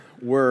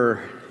We're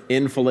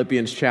in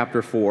Philippians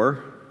chapter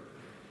 4.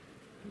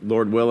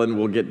 Lord willing,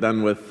 we'll get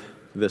done with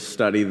this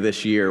study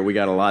this year. We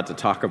got a lot to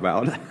talk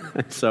about.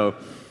 So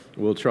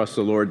we'll trust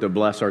the Lord to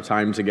bless our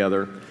time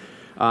together.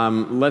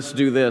 Let's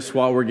do this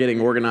while we're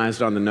getting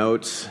organized on the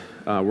notes.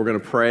 We're going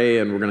to pray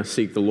and we're going to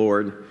seek the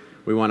Lord.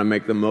 We want to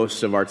make the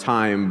most of our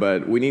time,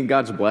 but we need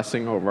God's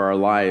blessing over our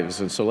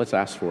lives. And so let's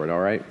ask for it, all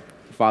right?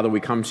 Father, we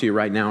come to you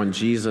right now in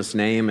Jesus'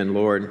 name. And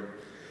Lord,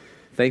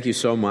 thank you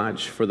so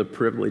much for the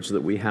privilege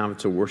that we have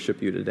to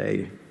worship you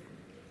today,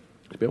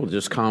 to be able to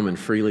just come and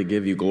freely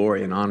give you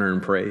glory and honor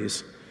and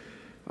praise.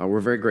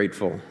 We're very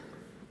grateful.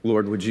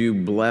 Lord, would you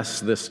bless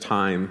this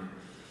time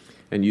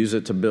and use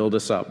it to build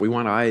us up? We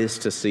want eyes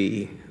to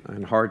see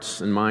and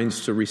hearts and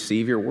minds to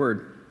receive your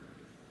word.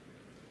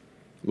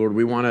 Lord,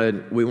 we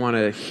want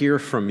to hear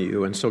from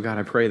you. And so, God,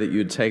 I pray that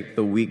you'd take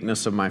the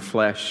weakness of my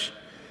flesh,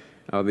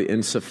 the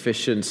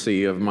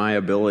insufficiency of my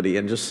ability,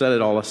 and just set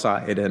it all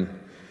aside and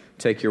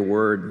take your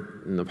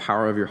word and the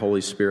power of your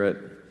Holy Spirit.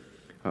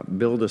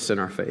 Build us in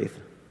our faith.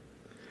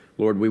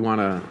 Lord, we want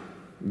to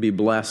be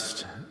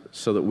blessed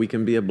so that we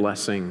can be a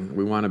blessing.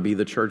 We want to be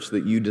the church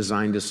that you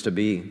designed us to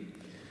be.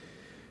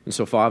 And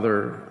so,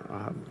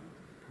 Father,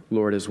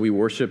 Lord, as we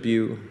worship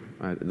you,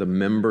 the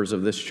members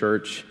of this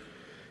church,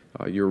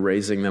 you're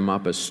raising them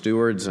up as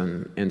stewards,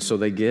 and so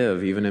they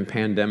give, even in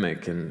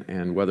pandemic,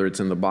 and whether it's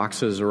in the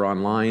boxes or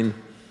online,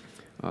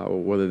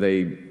 whether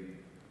they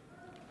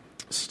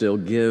still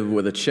give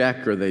with a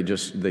check or they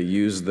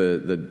use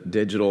the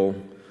digital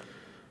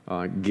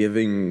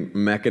giving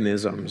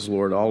mechanisms.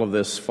 Lord, all of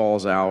this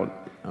falls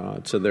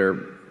out to their,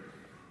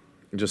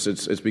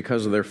 it's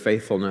because of their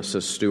faithfulness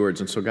as stewards.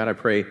 And so, God, I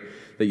pray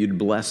that you'd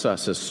bless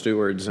us as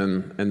stewards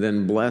and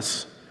then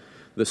bless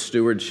the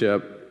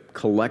stewardship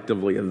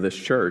collectively of this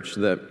church,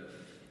 that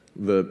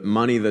the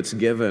money that's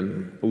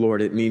given,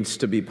 Lord, it needs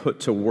to be put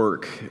to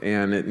work,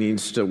 and it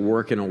needs to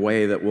work in a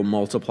way that will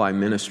multiply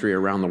ministry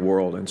around the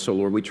world. And so,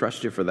 Lord, we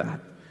trust you for that.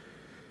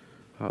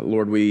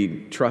 Lord,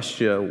 we trust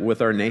you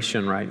with our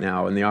nation right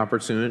now and the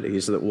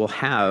opportunities that we'll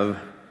have.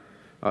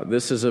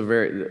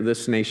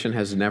 This nation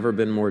has never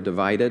been more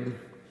divided.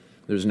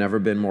 There's never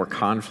been more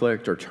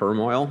conflict or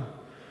turmoil.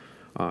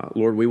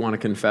 Lord, we want to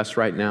confess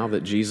right now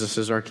that Jesus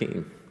is our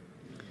King.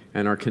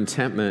 And our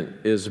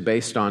contentment is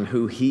based on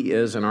who he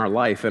is in our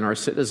life, and our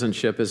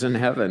citizenship is in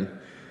heaven.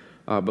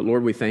 But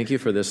Lord, we thank you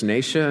for this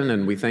nation,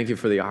 and we thank you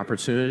for the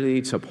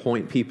opportunity to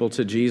point people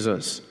to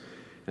Jesus.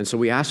 And so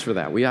we ask for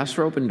that. We ask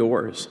for open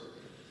doors.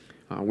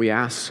 We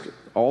ask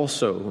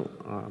also,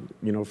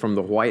 from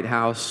the White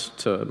House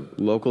to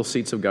local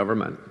seats of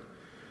government.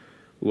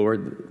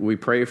 Lord, we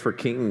pray for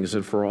kings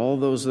and for all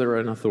those that are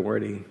in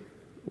authority.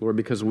 Lord,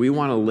 because we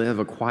want to live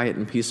a quiet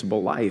and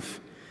peaceable life.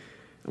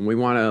 And we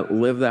want to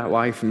live that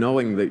life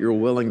knowing that you're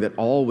willing that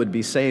all would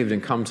be saved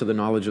and come to the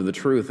knowledge of the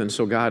truth. And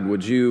so, God,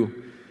 would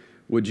you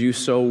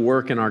so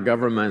work in our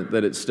government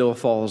that it still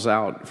falls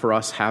out for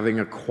us having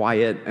a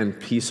quiet and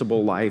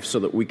peaceable life so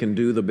that we can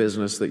do the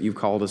business that you've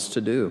called us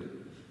to do.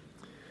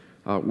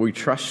 We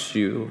trust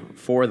you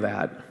for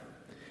that.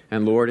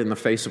 And Lord, in the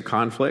face of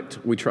conflict,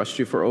 we trust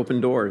you for open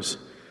doors.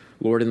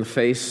 Lord, in the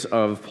face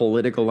of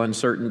political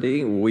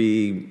uncertainty,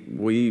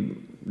 we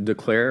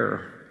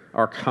declare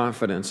our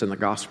confidence in the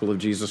gospel of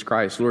Jesus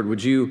Christ. Lord,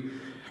 would you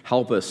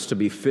help us to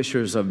be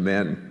fishers of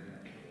men?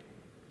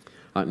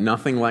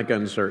 Nothing like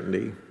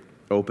uncertainty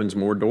opens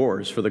more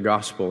doors for the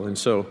gospel. And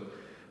so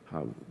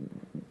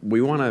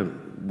we want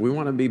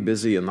to be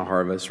busy in the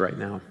harvest right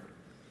now.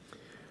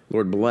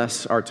 Lord,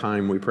 bless our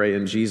time, we pray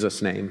in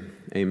Jesus' name.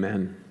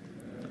 Amen.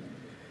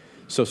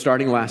 So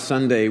starting last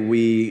Sunday,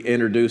 we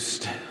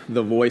introduced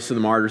the Voice of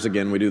the Martyrs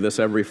again. We do this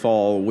every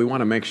fall. We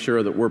want to make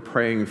sure that we're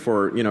praying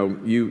for,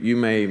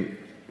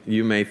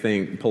 you may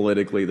think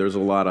politically there's a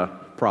lot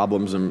of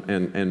problems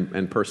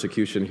and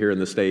persecution here in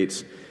the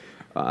States.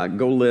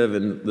 Go live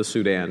in the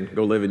Sudan.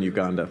 Go live in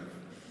Uganda.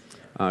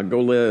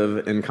 Go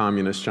live in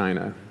communist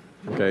China.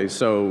 Okay,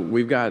 so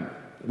we've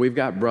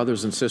got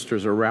brothers and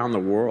sisters around the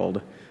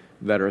world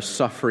that are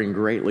suffering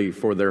greatly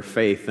for their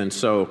faith. And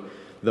so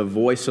the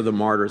Voice of the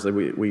Martyrs, that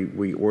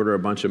we order a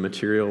bunch of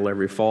material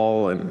every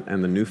fall,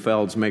 and the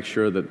Neufelds make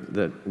sure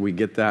that we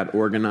get that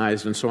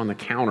organized. And so on the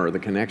counter, the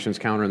connections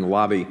counter in the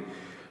lobby,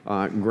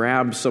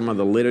 grab some of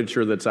the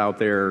literature that's out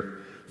there,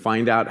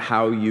 find out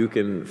how you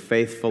can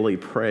faithfully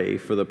pray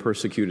for the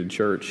persecuted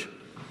church.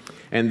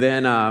 And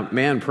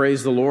then,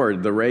 praise the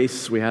Lord, the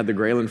race, we had the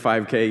Grayland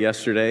 5K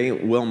yesterday.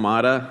 Will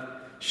Mata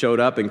showed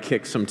up and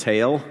kicked some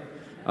tail,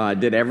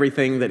 did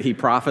everything that he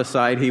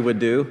prophesied he would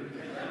do.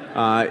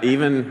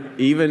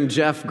 Even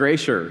Jeff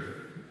Gracier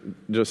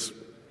just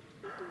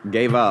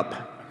gave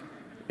up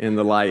in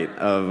the light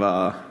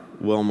of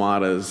Will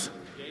Mata's.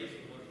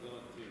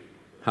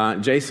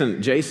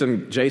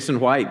 Jason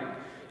White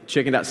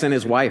chickened out, sent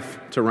his wife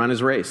to run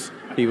his race.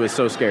 He was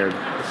so scared.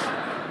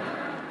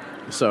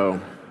 So,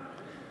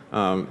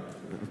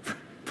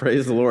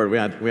 praise the Lord. We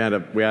had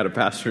a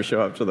pastor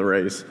show up to the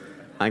race.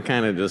 I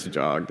kind of just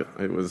jogged.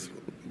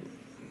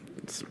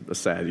 It's a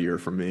sad year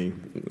for me,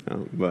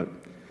 but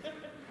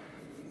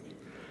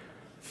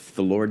If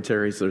the Lord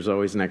tarries, there's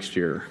always next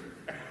year.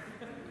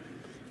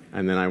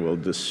 And then I will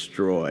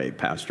destroy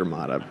Pastor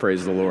Mata.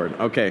 Praise the Lord.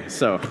 Okay,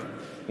 so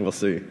we'll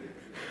see.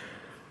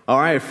 All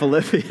right,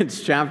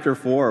 Philippians chapter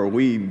 4.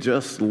 We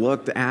just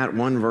looked at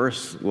one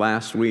verse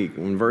last week.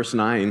 In verse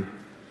 9,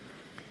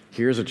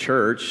 here's a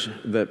church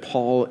that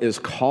Paul is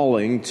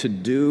calling to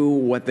do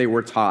what they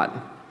were taught.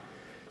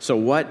 So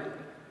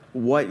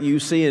what you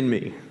see in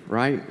me,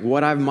 right?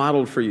 What I've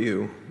modeled for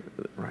you,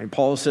 right?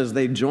 Paul says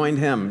they joined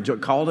him,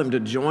 called him to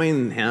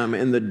join him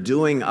in the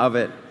doing of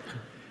it.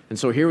 And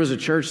so here was a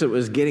church that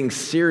was getting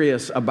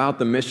serious about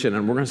the mission,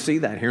 and we're going to see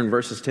that here in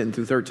verses 10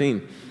 through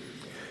 13.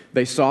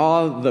 They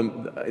saw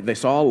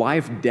a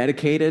life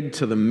dedicated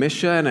to the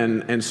mission,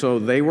 and so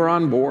they were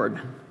on board.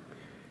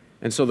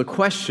 And so the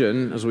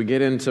question, as we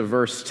get into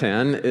verse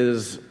 10,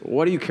 is,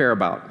 what do you care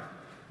about?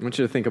 I want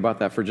you to think about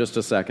that for just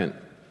a second.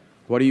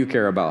 What do you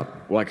care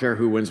about? Well, I care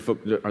who wins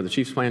football. Are the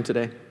Chiefs playing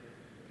today?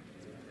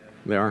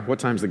 They are? What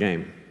time's the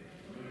game?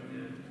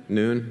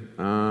 Noon?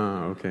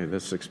 Okay,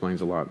 this explains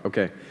a lot.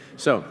 Okay,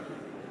 so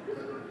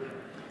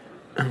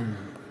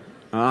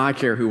I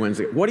care who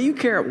wins it. What do you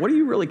care? What do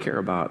you really care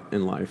about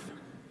in life?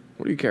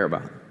 What do you care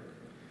about?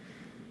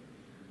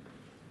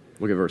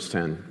 Look at verse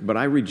 10. But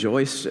I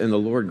rejoice in the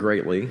Lord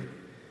greatly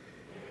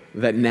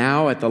that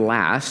now at the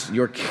last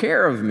your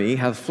care of me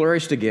hath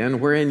flourished again,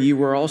 wherein ye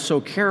were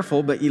also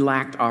careful, but ye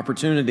lacked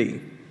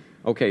opportunity.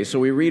 Okay, so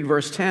we read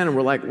verse 10 and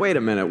we're like, wait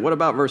a minute, what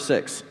about verse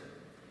 6?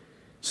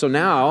 So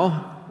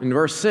now, in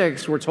verse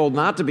 6, we're told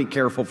not to be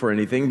careful for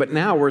anything, but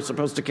now we're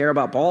supposed to care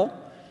about Paul?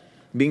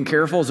 Being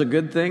careful is a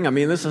good thing? I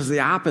mean, this is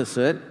the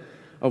opposite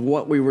of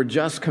what we were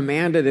just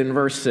commanded in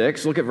verse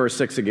 6. Look at verse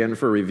 6 again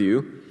for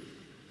review.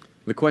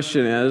 The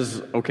question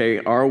is, okay,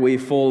 are we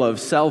full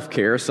of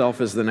self-care? Self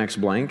is the next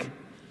blank.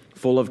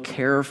 Full of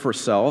care for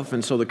self.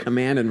 And so the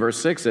command in verse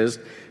 6 is,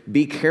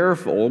 be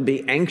careful,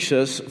 be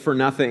anxious for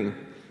nothing.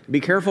 Be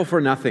careful for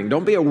nothing.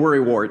 Don't be a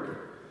worrywart.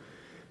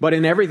 But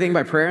in everything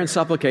by prayer and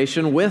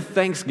supplication, with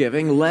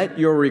thanksgiving, let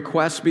your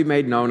requests be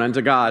made known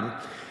unto God.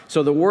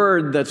 So the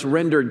word that's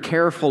rendered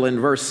careful in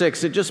verse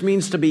 6, it just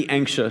means to be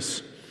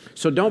anxious.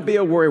 So don't be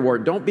a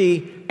worrywart. Don't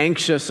be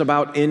anxious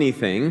about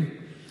anything.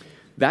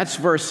 That's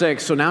verse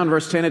 6. So now in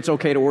verse 10, it's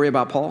okay to worry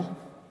about Paul.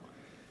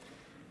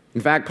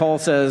 In fact, Paul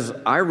says,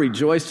 I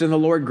rejoiced in the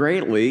Lord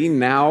greatly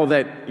now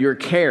that your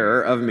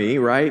care of me,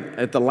 right,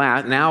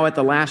 now at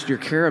the last your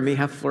care of me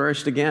hath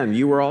flourished again.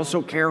 You were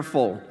also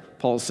careful,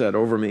 Paul said,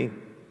 over me.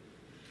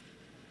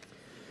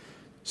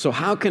 So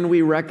how can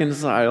we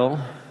reconcile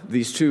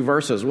these two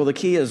verses? Well, the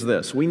key is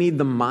this. We need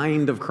the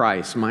mind of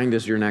Christ. Mind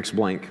is your next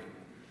blank.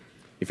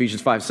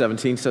 Ephesians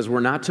 5:17 says we're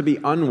not to be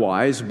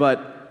unwise,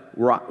 but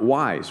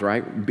wise,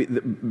 right?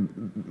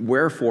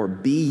 Wherefore,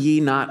 be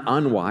ye not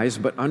unwise,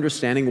 but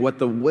understanding what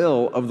the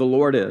will of the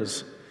Lord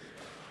is.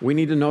 We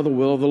need to know the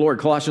will of the Lord.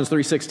 Colossians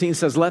 3:16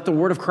 says, let the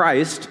word of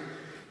Christ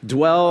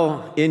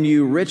dwell in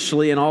you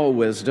richly in all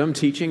wisdom,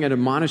 teaching and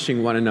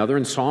admonishing one another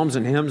in psalms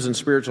and hymns and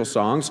spiritual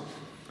songs,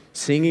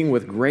 singing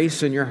with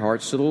grace in your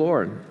hearts to the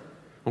Lord.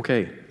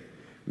 Okay,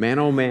 man,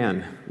 oh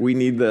man, we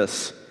need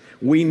this.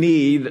 We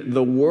need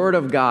the Word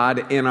of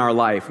God in our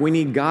life. We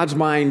need God's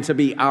mind to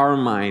be our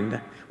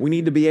mind. We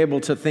need to be able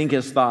to think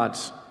His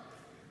thoughts.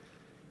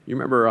 You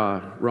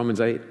remember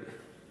Romans 8?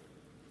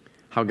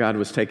 How God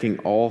was taking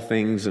all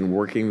things and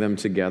working them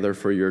together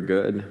for your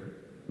good?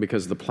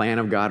 Because the plan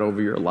of God over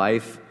your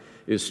life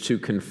is to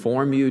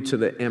conform you to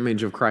the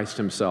image of Christ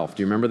Himself.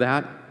 Do you remember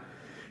that?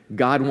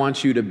 God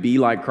wants you to be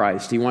like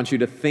Christ. He wants you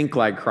to think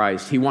like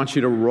Christ. He wants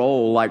you to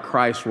roll like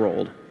Christ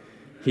rolled.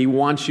 He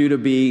wants you to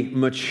be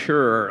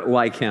mature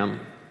like Him.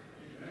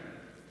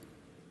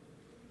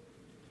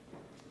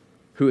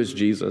 Who is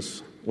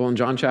Jesus? Well, in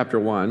John chapter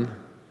 1,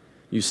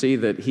 you see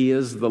that He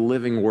is the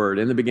living Word.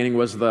 In the beginning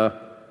was the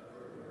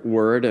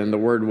Word, and the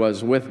Word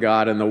was with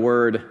God, and the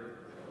Word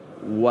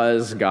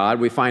was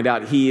God. We find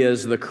out He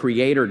is the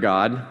Creator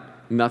God.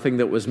 Nothing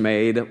that was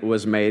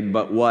made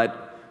but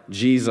what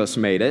Jesus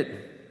made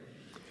it.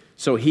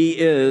 So He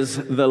is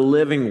the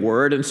living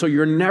Word, and so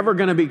you're never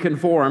going to be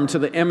conformed to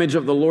the image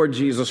of the Lord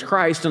Jesus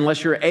Christ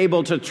unless you're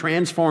able to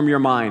transform your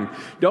mind.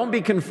 Don't be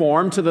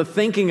conformed to the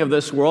thinking of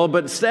this world,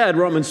 but instead,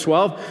 Romans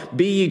 12,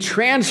 be ye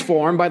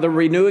transformed by the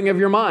renewing of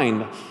your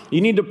mind.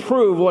 You need to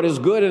prove what is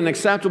good and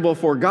acceptable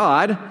before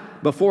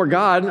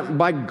God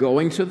by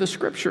going to the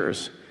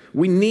Scriptures.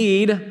 We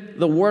need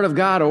the Word of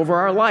God over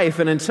our life,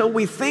 and until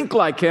we think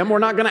like Him, we're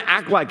not going to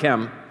act like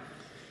Him.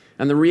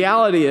 And the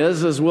reality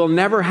is we'll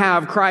never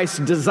have Christ's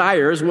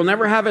desires. We'll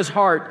never have His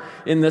heart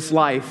in this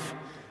life.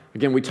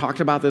 Again, we talked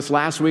about this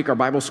last week. Our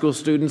Bible school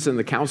students in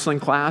the counseling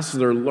class,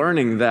 they're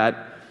learning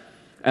that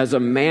as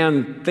a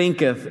man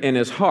thinketh in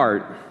his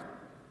heart,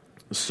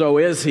 so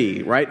is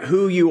he, right?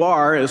 Who you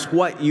are is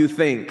what you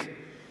think.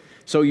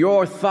 So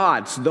your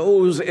thoughts,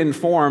 those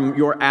inform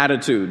your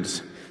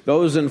attitudes.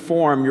 Those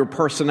inform your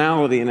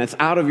personality, and it's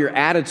out of your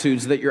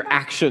attitudes that your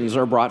actions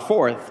are brought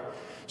forth.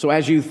 So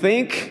as you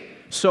think,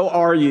 so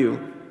are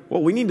you.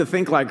 Well, we need to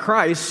think like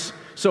Christ,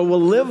 so we'll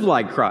live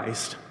like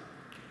Christ.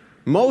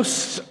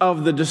 Most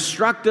of the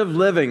destructive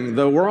living,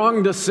 the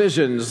wrong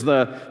decisions,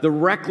 the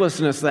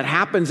recklessness that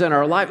happens in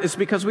our life is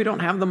because we don't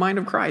have the mind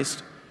of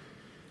Christ.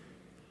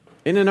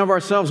 In and of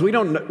ourselves, we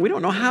don't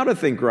know how to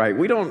think right.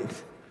 We don't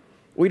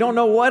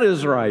know what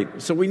is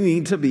right, so we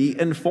need to be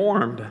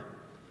informed.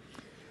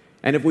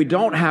 And if we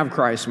don't have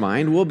Christ's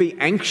mind, we'll be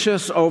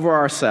anxious over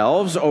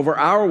ourselves, over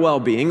our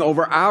well-being,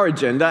 over our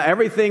agenda.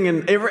 Everything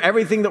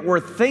that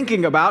we're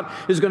thinking about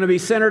is going to be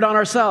centered on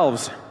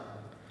ourselves.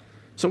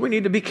 So we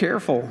need to be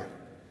careful.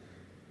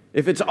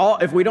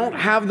 If we don't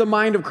have the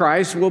mind of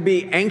Christ, we'll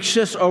be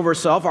anxious over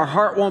self. Our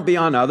heart won't be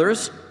on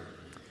others.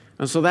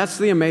 And so that's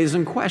the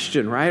amazing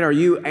question, right? Are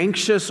you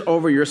anxious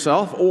over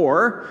yourself,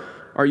 or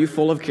are you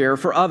full of care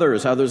for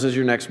others? Others is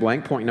your next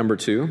blank, point number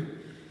 2.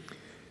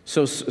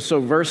 So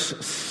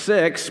verse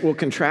 6, we'll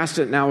contrast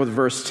it now with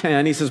verse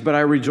 10. He says, "But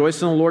I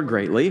rejoice in the Lord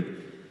greatly,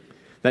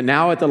 that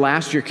now at the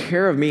last your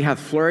care of me hath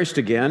flourished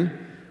again,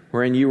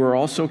 wherein you were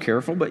also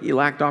careful, but ye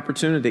lacked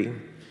opportunity."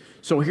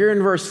 So here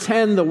in verse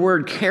 10, the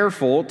word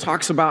careful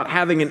talks about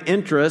having an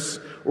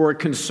interest or a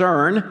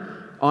concern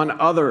on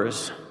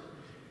others.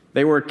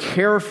 They were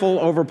careful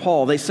over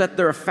Paul. They set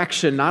their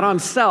affection not on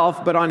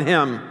self, but on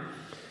him.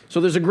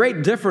 So there's a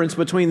great difference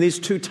between these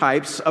two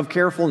types of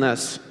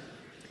carefulness.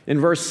 In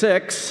verse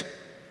 6,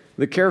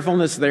 the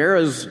carefulness there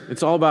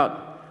it's all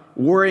about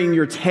worrying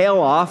your tail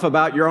off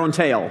about your own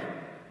tail.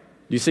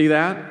 Do you see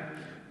that?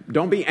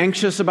 Don't be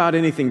anxious about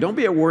anything. Don't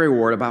be a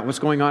worrywart about what's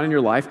going on in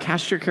your life.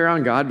 Cast your care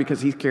on God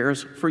because He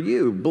cares for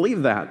you.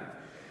 Believe that.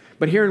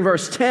 But here in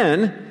verse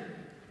 10,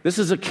 this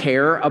is a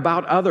care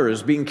about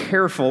others, being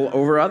careful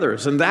over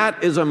others. And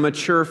that is a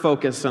mature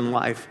focus in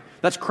life.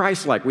 That's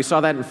Christ-like. We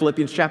saw that in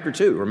Philippians chapter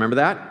 2. Remember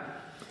that?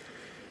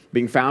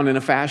 Being found in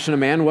a fashion of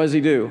man, what does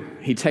he do?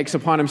 He takes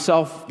upon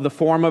himself the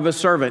form of a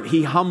servant.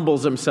 He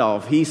humbles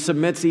himself. He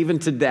submits even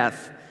to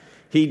death.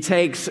 He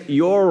takes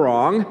your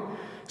wrong,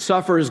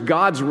 suffers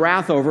God's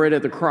wrath over it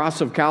at the cross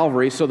of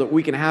Calvary so that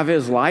we can have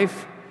His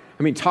life.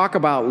 I mean, talk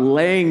about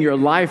laying your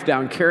life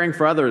down, caring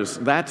for others.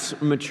 That's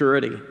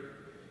maturity.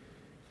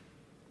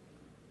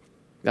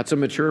 That's a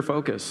mature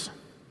focus.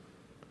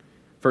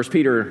 1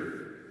 Peter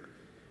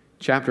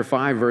chapter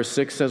 5, verse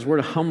 6 says, "We're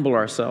to humble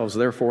ourselves,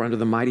 therefore, under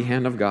the mighty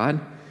hand of God,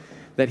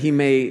 that He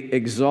may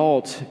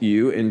exalt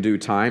you in due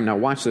time." Now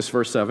watch this,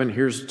 verse 7.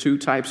 Here's two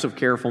types of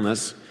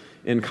carefulness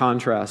in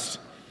contrast.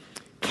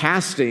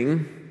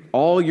 Casting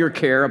all your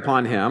care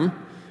upon Him,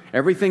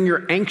 everything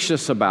you're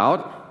anxious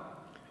about,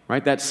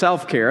 right? That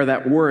self-care,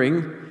 that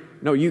worrying.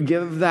 No, you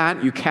give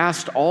that, you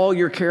cast all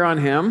your care on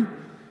Him,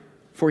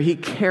 for He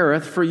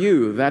careth for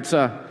you. That's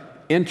a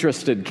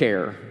interested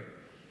care.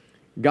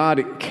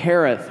 God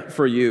careth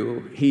for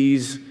you.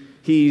 He's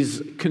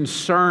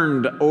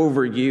concerned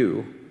over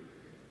you.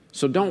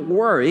 So don't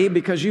worry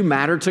because you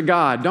matter to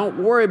God. Don't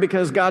worry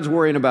because God's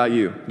worrying about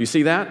you. You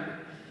see that?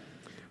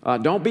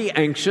 Don't be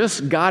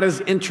anxious. God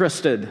is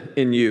interested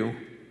in you. I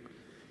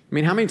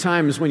mean, how many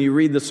times when you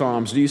read the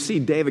Psalms do you see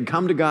David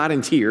come to God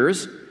in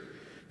tears,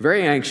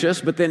 very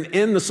anxious, but then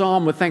end the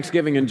psalm with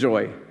thanksgiving and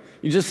joy?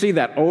 You just see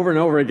that over and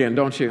over again,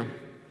 don't you?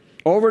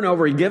 Over and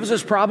over. He gives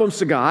his problems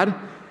to God,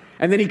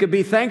 and then he could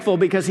be thankful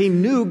because he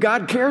knew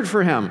God cared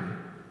for him.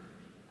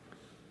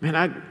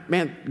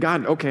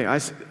 God, okay,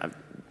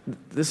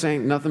 this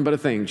ain't nothing but a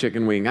thing,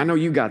 chicken wing. I know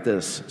you got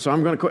this, so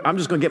I'm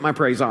just going to get my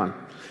praise on.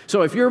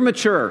 So if you're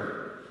mature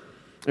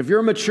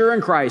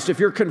in Christ, if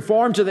you're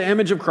conformed to the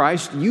image of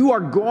Christ, you are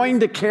going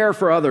to care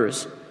for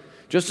others,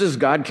 just as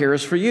God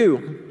cares for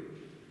you.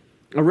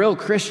 A real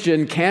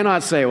Christian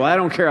cannot say, well, I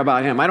don't care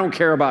about him, I don't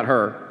care about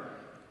her.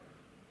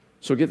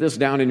 So get this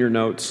down in your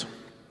notes.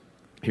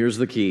 Here's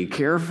the key.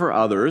 Care for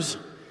others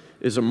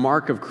is a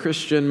mark of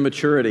Christian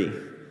maturity.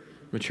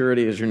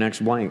 Maturity is your next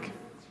blank.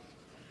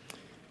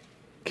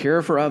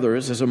 Care for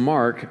others is a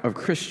mark of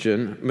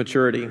Christian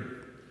maturity.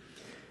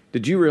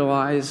 Did you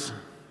realize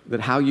that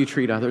how you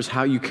treat others,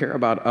 how you care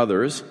about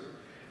others,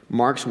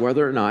 marks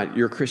whether or not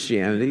your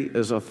Christianity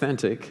is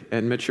authentic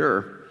and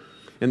mature?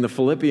 In the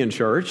Philippian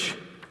church,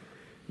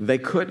 they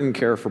couldn't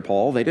care for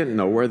Paul. They didn't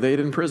know where they'd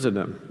imprisoned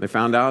him. They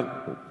found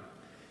out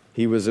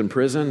he was in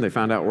prison. They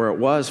found out where it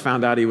was,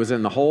 found out he was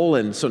in the hole,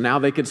 and so now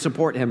they could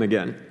support him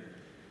again.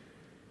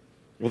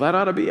 Well, that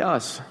ought to be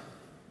us.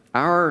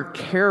 Our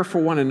care for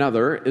one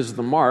another is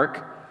the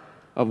mark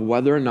of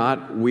whether or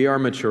not we are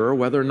mature,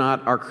 whether or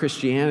not our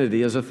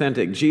Christianity is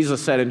authentic.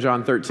 Jesus said in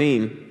John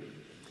 13,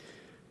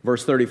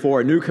 verse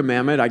 34, "A new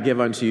commandment I give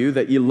unto you,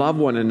 that ye love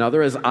one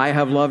another as I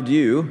have loved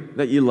you,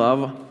 that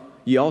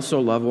ye also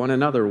love one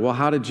another." Well,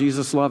 how did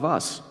Jesus love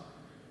us?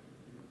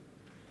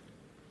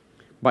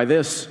 "By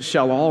this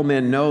shall all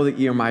men know that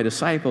ye are my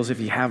disciples, if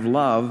ye have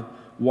love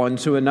one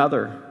to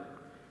another."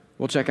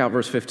 Well, check out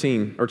verse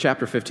 15, or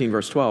chapter 15,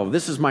 verse 12.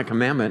 "This is my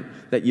commandment,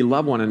 that ye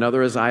love one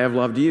another as I have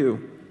loved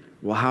you."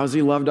 Well, how has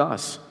He loved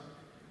us?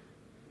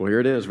 Well, here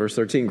it is, verse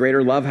 13.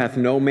 "Greater love hath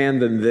no man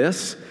than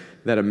this,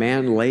 that a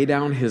man lay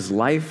down his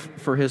life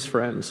for his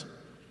friends."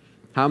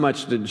 How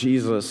much did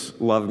Jesus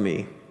love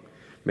me?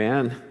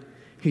 Man,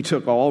 He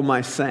took all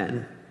my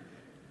sin.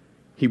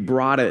 He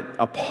brought it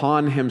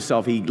upon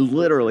himself. He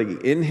literally,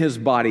 in his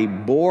body,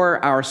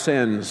 bore our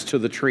sins to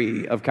the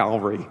tree of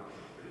Calvary.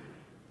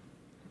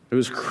 It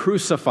was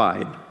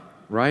crucified,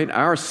 right?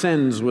 Our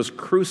sins was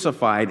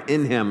crucified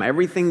in him.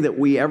 Everything that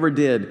we ever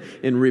did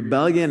in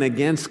rebellion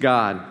against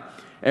God,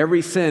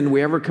 every sin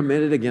we ever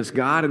committed against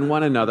God and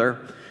one another,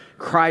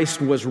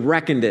 Christ was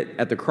reckoned it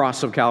at the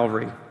cross of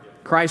Calvary.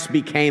 Christ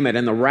became it,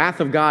 and the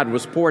wrath of God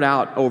was poured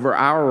out over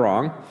our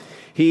wrong.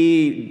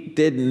 He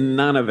did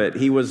none of it.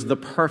 He was the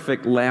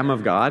perfect Lamb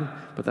of God,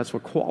 but that's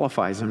what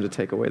qualifies him to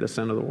take away the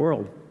sin of the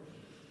world.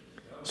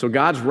 So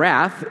God's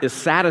wrath is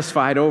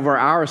satisfied over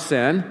our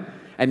sin,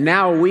 and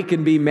now we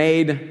can be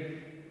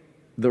made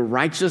the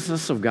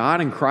righteousness of God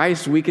in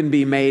Christ. We can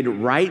be made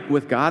right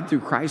with God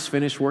through Christ's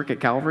finished work at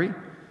Calvary.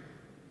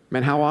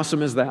 Man, how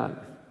awesome is that?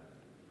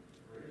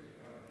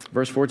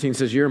 Verse 14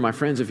 says, "You are my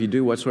friends if you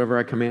do whatsoever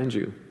I command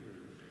you."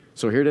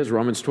 So here it is,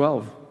 Romans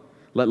 12.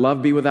 "Let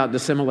love be without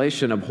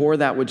dissimulation. Abhor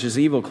that which is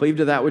evil. Cleave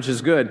to that which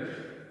is good.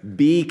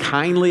 Be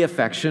kindly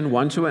affectioned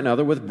one to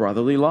another with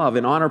brotherly love.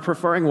 In honor,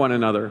 preferring one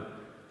another."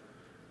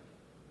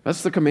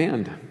 That's the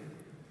command.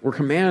 We're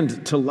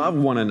commanded to love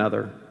one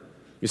another.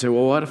 You say,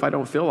 well, what if I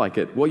don't feel like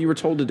it? Well, you were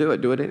told to do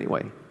it. Do it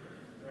anyway.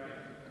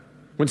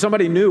 When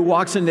somebody new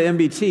walks into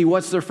MBT,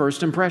 what's their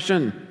first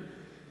impression?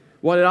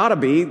 Well, it ought to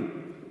be,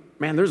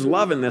 man, there's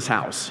love in this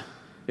house.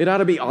 It ought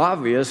to be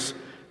obvious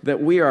that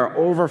we are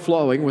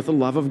overflowing with the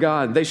love of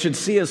God. They should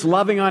see us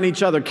loving on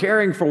each other,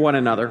 caring for one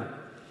another.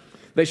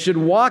 They should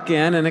walk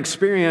in and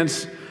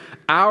experience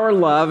our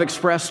love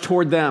expressed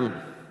toward them.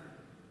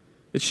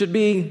 It should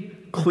be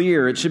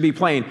clear. It should be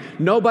plain.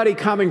 Nobody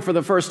coming for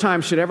the first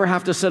time should ever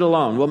have to sit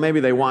alone. Well,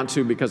 maybe they want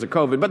to because of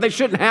COVID, but they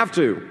shouldn't have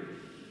to,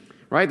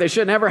 right? They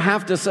shouldn't ever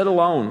have to sit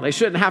alone. They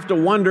shouldn't have to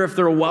wonder if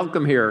they're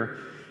welcome here.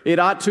 It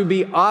ought to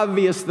be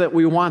obvious that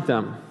we want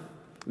them,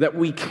 that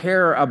we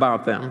care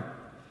about them.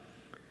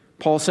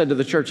 Paul said to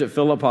the church at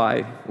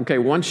Philippi, okay,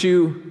 once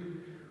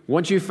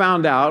you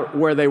found out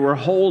where they were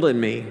holding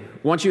me,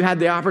 once you had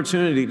the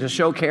opportunity to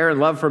show care and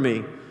love for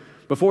me,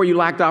 before you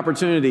lacked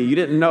opportunity, you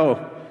didn't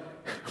know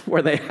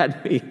where they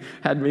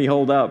had me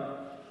hold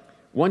up.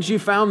 Once you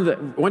found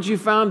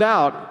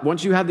out,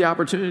 once you had the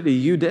opportunity,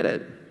 you did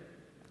it.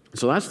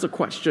 So that's the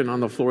question on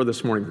the floor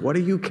this morning. What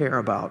do you care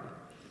about?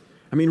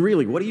 I mean,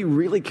 really, what do you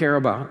really care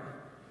about?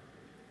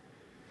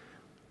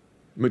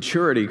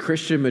 Maturity,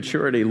 Christian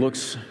maturity,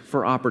 looks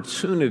for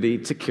opportunity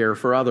to care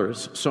for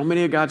others. So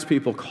many of God's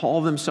people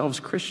call themselves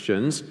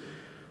Christians,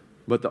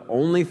 but the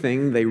only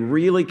thing they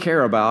really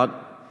care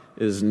about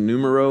is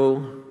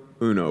numero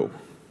uno.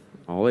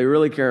 All they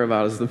really care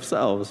about is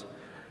themselves.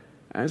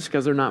 And it's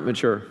because they're not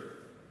mature.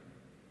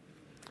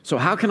 So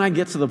how can I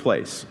get to the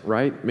place,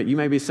 right? You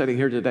may be sitting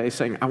here today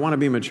saying, I want to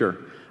be mature.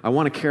 I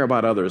want to care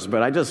about others,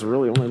 but I just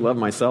really only love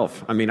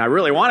myself. I mean, I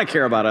really want to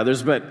care about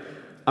others, but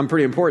I'm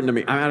pretty important to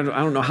me. I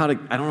don't know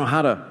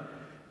how to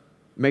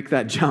make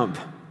that jump.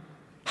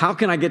 How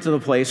can I get to the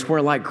place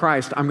where, like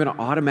Christ, I'm going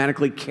to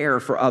automatically care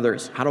for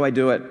others? How do I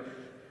do it?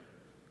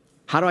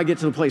 How do I get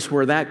to the place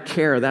where that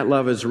care, that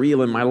love is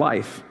real in my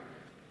life?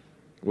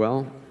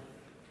 Well,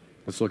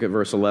 let's look at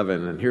verse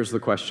 11, and here's the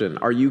question.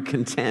 Are you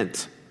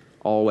content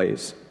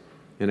always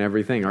in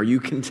everything? Are you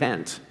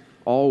content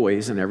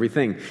always in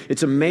everything?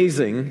 It's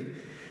amazing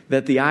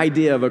that the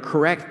idea of a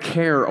correct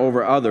care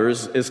over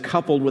others is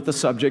coupled with the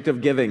subject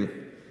of giving.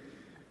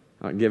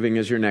 Giving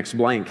is your next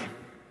blank.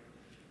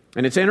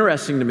 And it's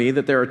interesting to me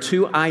that there are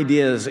two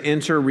ideas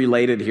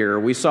interrelated here.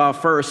 We saw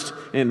first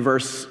in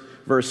verse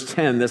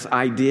 10 this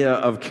idea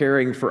of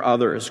caring for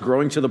others,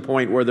 growing to the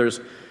point where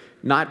there's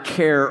not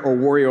care or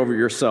worry over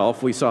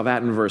yourself. We saw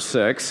that in verse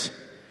 6.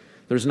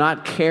 There's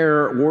not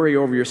care, worry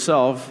over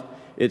yourself.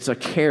 It's a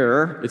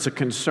care, it's a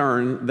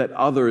concern that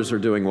others are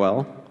doing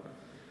well.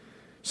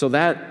 So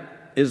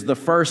that is the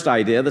first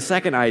idea. The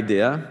second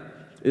idea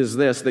is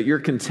this, that your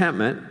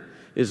contentment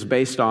is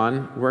based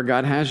on where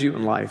God has you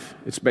in life.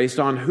 It's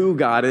based on who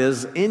God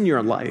is in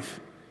your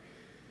life.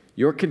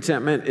 Your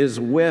contentment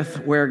is with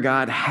where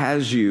God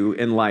has you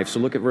in life. So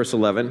look at verse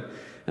 11.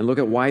 And look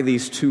at why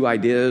these two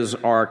ideas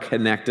are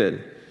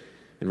connected.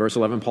 In verse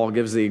 11, Paul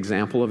gives the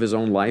example of his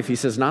own life. He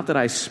says, not that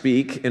I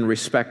speak in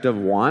respect of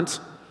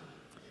want.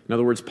 In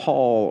other words,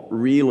 Paul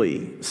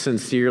really,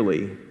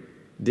 sincerely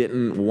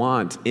didn't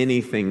want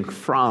anything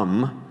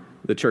from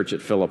the church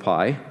at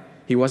Philippi.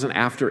 He wasn't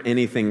after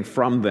anything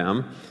from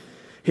them.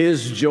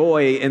 His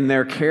joy in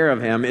their care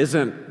of him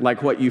isn't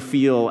like what you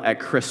feel at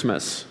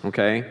Christmas,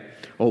 okay?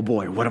 Oh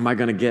boy, what am I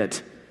going to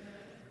get?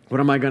 What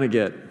am I going to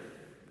get?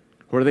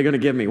 What are they going to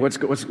give me? What's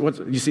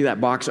you see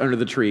that box under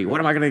the tree? What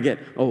am I going to get?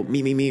 Oh,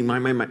 me, my.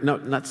 No,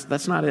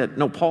 that's not it.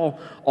 No, Paul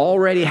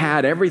already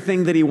had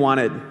everything that he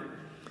wanted.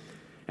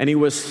 And he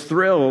was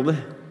thrilled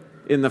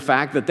in the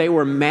fact that they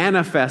were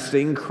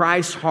manifesting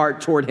Christ's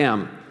heart toward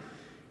him.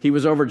 He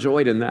was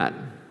overjoyed in that.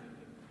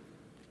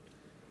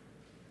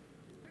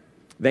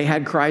 They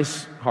had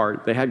Christ's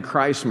heart. They had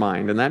Christ's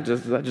mind, and that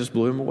just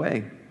blew him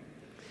away.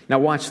 Now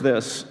watch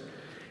this.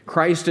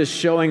 Christ is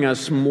showing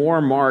us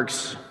more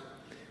marks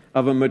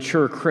of a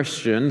mature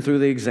Christian through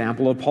the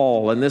example of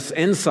Paul. And this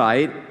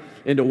insight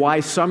into why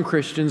some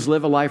Christians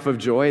live a life of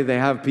joy, they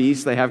have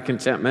peace, they have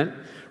contentment,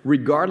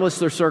 regardless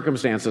of their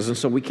circumstances. And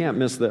so we can't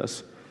miss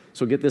this.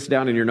 So get this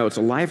down in your notes.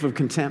 A life of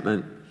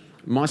contentment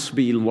must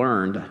be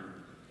learned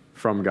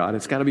from God.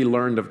 It's got to be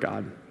learned of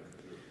God.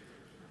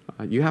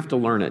 You have to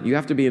learn it. You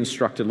have to be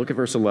instructed. Look at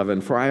verse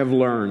 11. For I have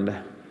learned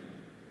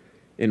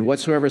in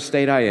whatsoever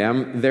state I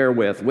am,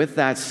 therewith, with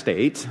that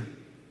state,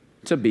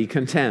 to be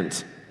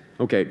content.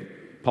 Okay,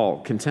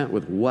 Paul, content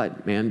with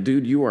what, man?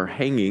 Dude, you are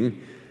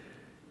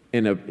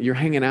you're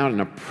hanging out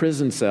in a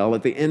prison cell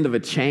at the end of a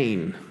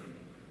chain.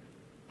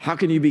 How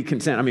can you be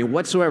content? I mean,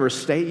 whatsoever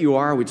state you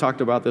are, we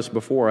talked about this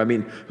before. I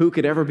mean, who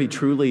could ever be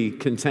truly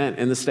content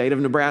in the state of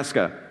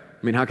Nebraska?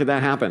 I mean, how could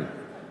that happen?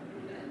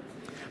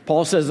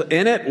 Paul says,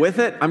 in it, with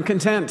it, I'm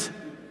content.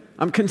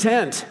 I'm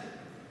content.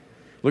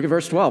 Look at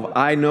verse 12.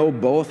 I know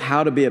both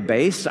how to be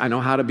abased. I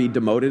know how to be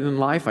demoted in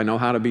life. I know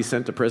how to be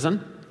sent to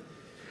prison.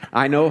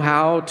 I know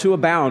how to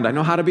abound. I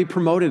know how to be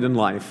promoted in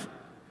life.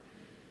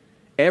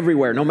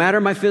 Everywhere, no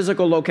matter my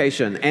physical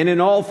location, and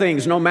in all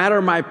things, no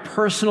matter my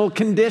personal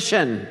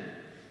condition.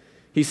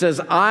 He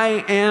says,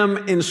 I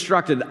am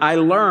instructed. I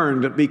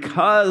learned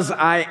because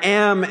I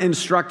am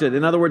instructed.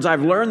 In other words,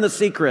 I've learned the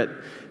secret.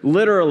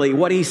 Literally,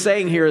 what he's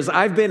saying here is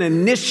I've been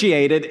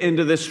initiated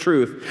into this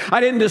truth. I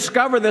didn't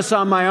discover this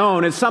on my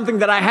own. It's something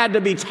that I had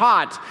to be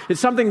taught. It's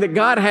something that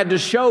God had to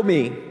show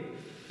me.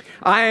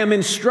 I am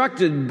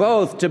instructed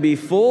both to be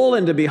full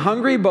and to be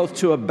hungry, both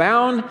to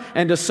abound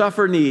and to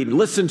suffer need.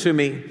 Listen to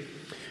me.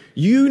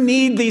 You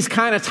need these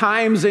kind of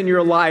times in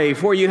your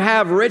life where you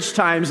have rich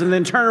times and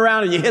then turn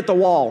around and you hit the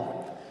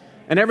wall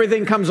and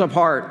everything comes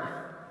apart.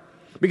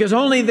 Because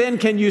only then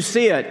can you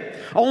see it.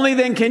 Only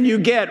then can you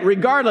get,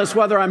 regardless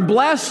whether I'm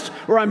blessed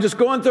or I'm just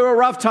going through a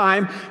rough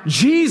time,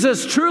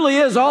 Jesus truly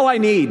is all I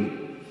need.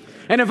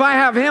 And if I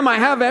have Him, I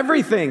have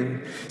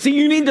everything. See,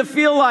 you need to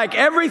feel like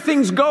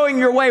everything's going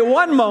your way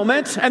one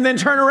moment and then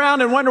turn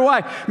around and wonder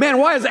why. Man,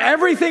 why has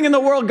everything in the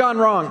world gone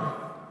wrong?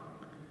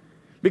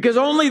 Because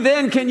only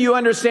then can you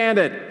understand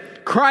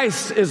it.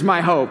 Christ is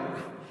my hope.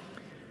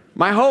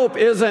 My hope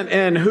isn't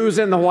in who's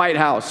in the White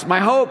House. My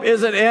hope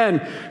isn't in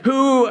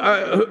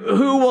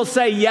who will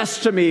say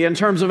yes to me in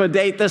terms of a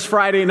date this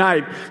Friday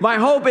night. My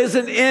hope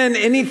isn't in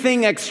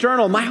anything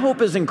external. My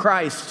hope is in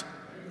Christ.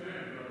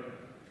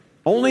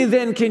 Only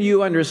then can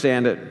you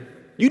understand it.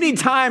 You need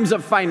times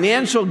of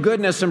financial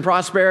goodness and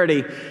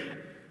prosperity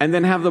and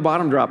then have the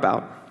bottom drop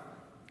out.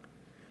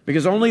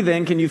 Because only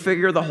then can you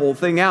figure the whole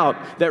thing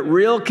out. That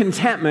real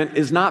contentment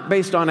is not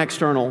based on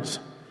externals.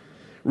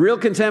 Real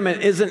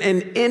contentment isn't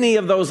in any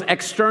of those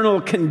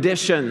external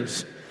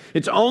conditions.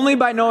 It's only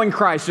by knowing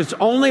Christ. It's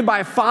only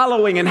by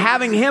following and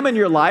having Him in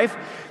your life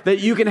that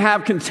you can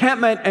have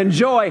contentment and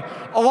joy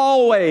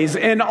always,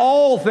 in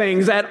all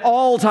things, at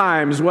all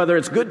times, whether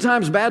it's good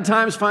times, bad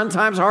times, fun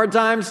times, hard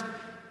times.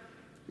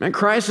 Man,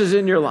 Christ is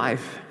in your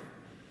life,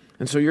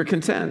 and so you're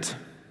content.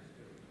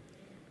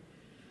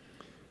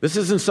 This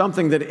isn't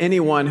something that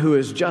anyone who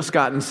has just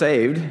gotten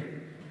saved,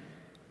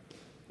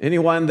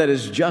 anyone that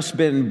has just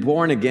been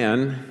born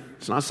again,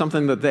 it's not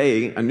something that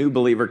a new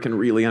believer, can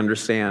really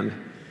understand.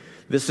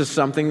 This is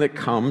something that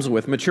comes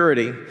with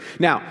maturity.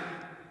 Now,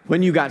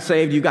 when you got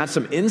saved, you got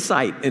some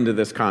insight into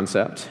this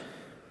concept,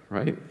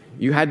 right?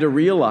 You had to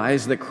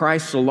realize that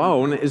Christ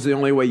alone is the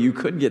only way you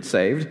could get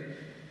saved,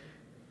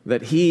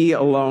 that He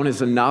alone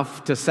is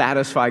enough to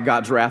satisfy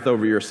God's wrath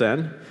over your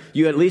sin.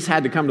 You at least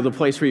had to come to the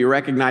place where you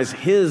recognize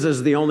His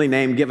is the only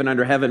name given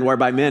under heaven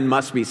whereby men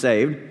must be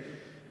saved.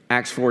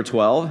 Acts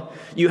 4:12.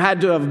 You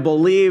had to have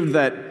believed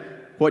that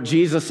what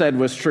Jesus said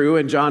was true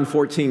in John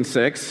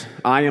 14:6.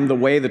 I am the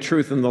way, the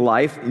truth, and the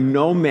life.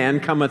 No man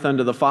cometh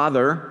unto the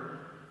Father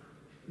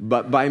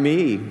but by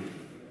me.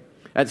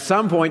 At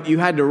some point, you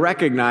had to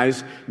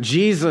recognize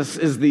Jesus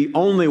is the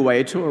only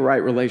way to a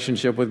right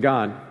relationship with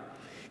God.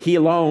 He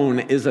alone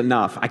is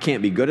enough. I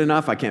can't be good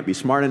enough. I can't be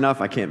smart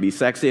enough. I can't be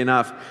sexy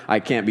enough.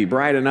 I can't be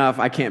bright enough.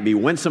 I can't be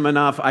winsome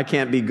enough. I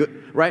can't be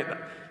good, right?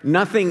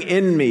 Nothing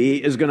in me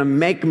is going to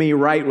make me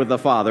right with the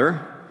Father.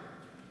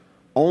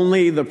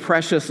 Only the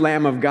precious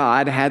Lamb of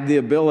God had the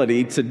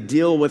ability to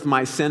deal with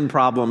my sin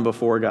problem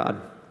before God.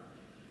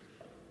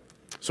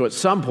 So at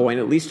some point,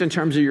 at least in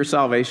terms of your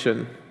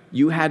salvation,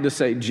 you had to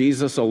say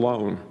Jesus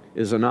alone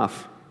is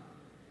enough.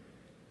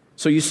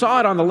 So you saw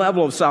it on the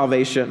level of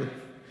salvation,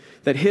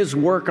 that His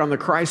work on the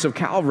cross of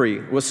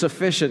Calvary was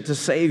sufficient to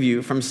save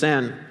you from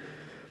sin.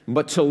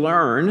 But to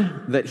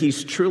learn that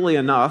He's truly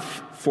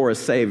enough for a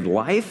saved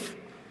life,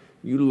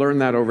 you learn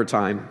that over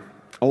time.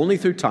 Only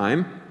through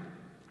time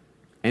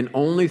and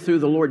only through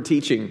the Lord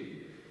teaching.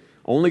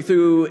 Only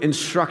through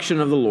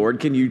instruction of the Lord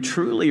can you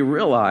truly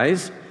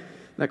realize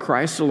that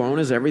Christ alone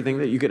is everything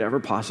that you could ever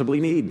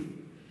possibly need.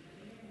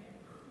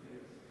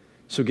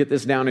 So get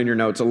this down in your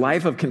notes. A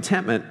life of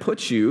contentment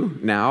puts you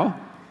now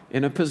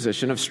in a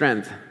position of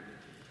strength.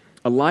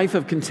 A life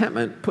of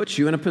contentment puts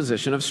you in a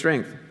position of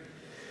strength.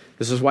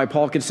 This is why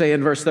Paul could say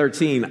in verse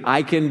 13,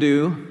 I can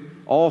do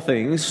all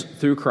things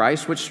through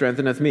Christ which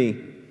strengtheneth me.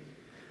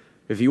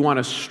 If you want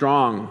a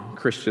strong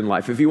Christian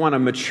life, if you want a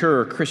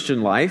mature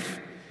Christian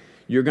life,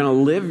 you're going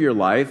to live your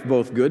life,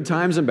 both good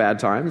times and bad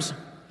times,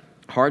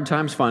 hard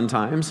times, fun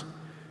times,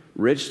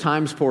 rich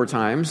times, poor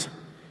times.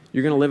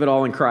 You're going to live it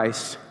all in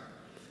Christ.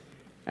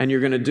 And you're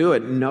going to do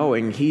it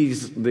knowing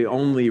He's the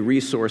only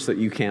resource that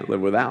you can't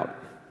live without.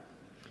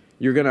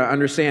 You're going to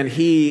understand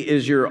He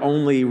is your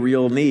only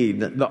real need,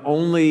 the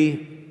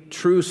only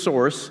true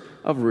source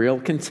of real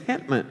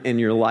contentment in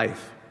your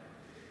life.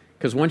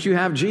 Because once you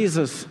have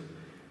Jesus,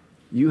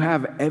 you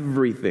have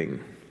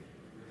everything.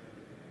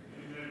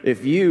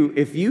 If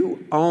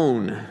you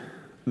own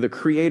the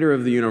creator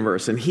of the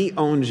universe and He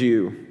owns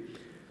you,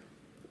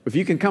 if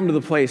you can come to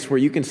the place where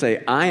you can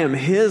say, I am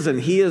His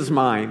and He is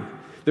mine,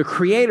 the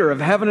creator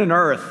of heaven and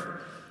earth,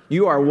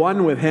 you are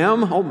one with Him.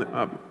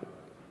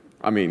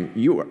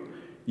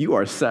 You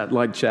are set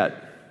like Chet.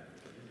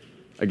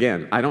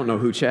 Again, I don't know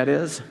who Chet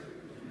is,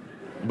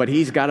 but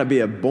he's got to be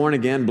a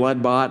born-again,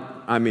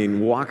 blood-bought,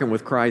 walking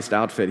with Christ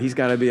outfit. He's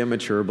got to be a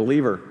mature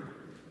believer.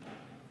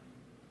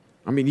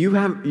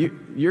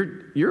 You're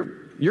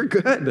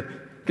good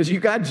because you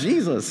got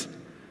Jesus.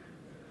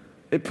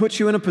 It puts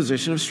you in a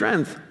position of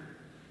strength.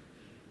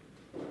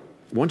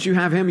 Once you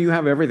have Him, you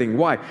have everything.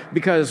 Why?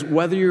 Because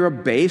whether you're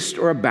abased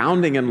or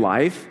abounding in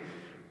life,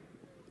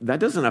 that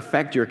doesn't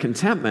affect your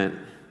contentment.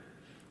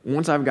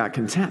 Once I've got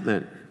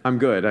contentment, I'm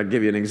good. I'll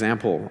give you an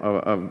example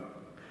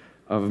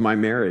of my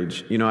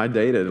marriage. I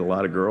dated a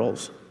lot of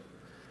girls.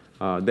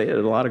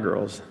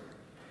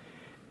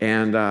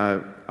 And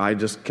I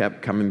just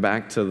kept coming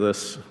back to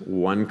this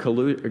one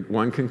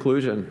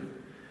conclusion.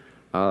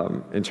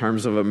 In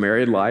terms of a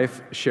married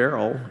life,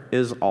 Cheryl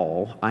is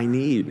all I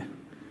need.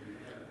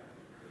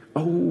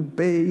 Oh,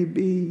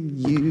 baby,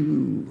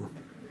 you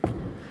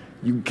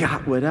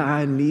got what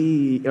I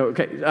need.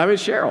 Okay,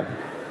 it's Cheryl.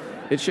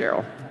 It's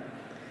Cheryl.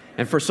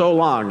 And for so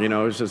long,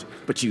 it's just,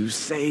 but you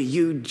say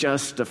you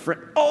just a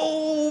friend.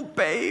 Oh,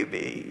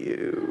 baby,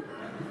 you.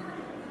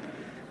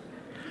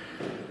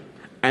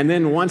 And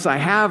then once I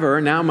have her,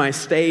 now my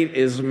state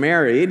is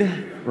married,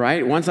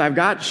 right? Once I've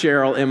got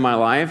Cheryl in my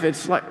life,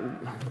 it's like,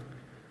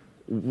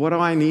 what do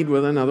I need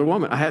with another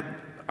woman? I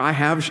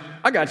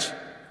got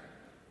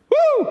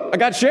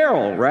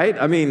Cheryl, right?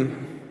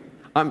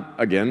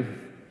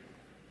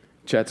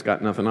 Chet's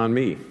got nothing on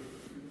me,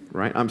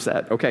 right? I'm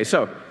set. Okay,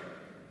 so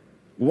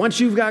once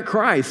you've got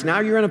Christ, now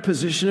you're in a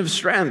position of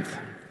strength.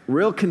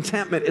 Real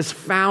contentment is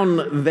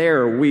found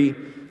there. We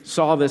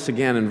saw this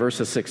again in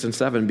verses 6 and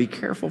 7. Be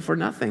careful for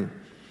nothing,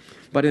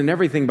 but in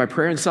everything by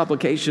prayer and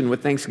supplication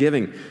with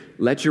thanksgiving,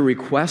 let your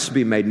requests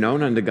be made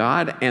known unto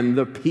God, and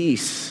the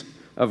peace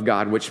of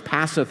God, which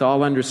passeth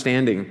all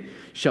understanding,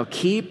 shall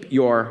keep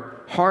your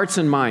hearts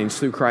and minds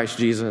through Christ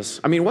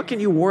Jesus. What can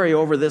you worry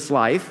over this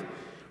life?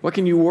 What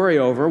can you worry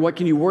over? What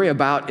can you worry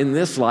about in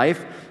this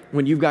life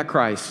when you've got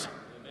Christ?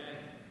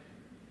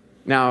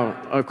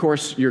 Now, of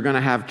course, you're going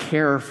to have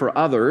care for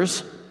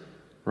others,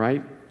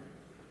 right?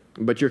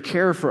 But your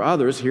care for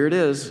others, here it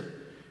is.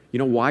 You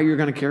know why you're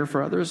going to care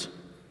for others?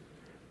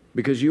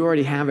 Because you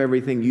already have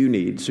everything you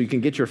need. So you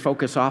can get your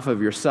focus off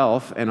of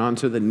yourself and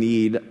onto the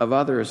need of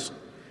others.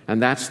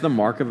 And that's the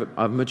mark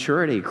of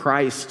maturity.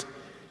 Christ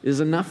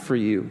is enough for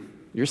you.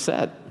 You're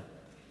set.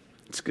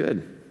 It's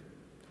good.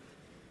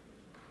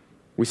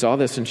 We saw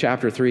this in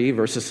chapter 3,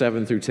 verses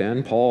 7 through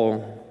 10.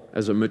 Paul,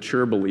 as a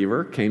mature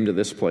believer, came to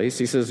this place.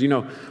 He says,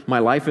 my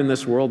life in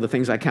this world, the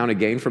things I counted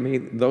gain for me,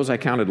 those I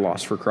counted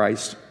loss for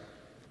Christ.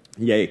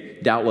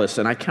 Yea, doubtless,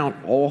 and I count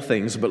all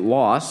things but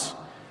loss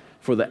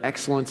for the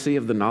excellency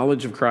of the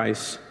knowledge of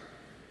Christ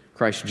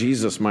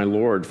Jesus my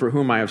Lord, for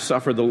whom I have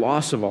suffered the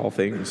loss of all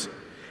things.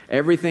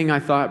 Everything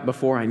I thought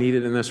before I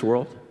needed in this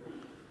world,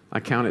 I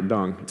count it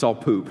dung. It's all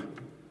poop.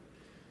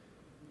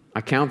 I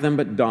count them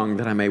but dung,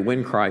 that I may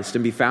win Christ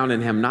and be found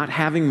in Him, not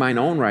having mine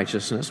own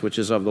righteousness, which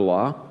is of the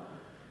law.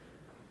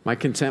 My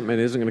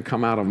contentment isn't going to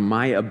come out of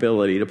my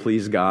ability to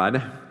please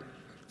God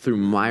through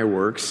my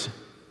works,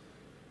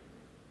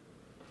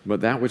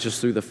 but that which is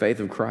through the faith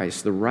of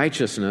Christ, the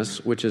righteousness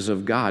which is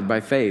of God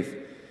by faith.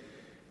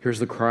 Here's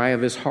the cry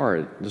of his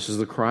heart. This is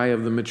the cry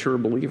of the mature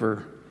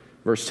believer.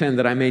 Verse 10,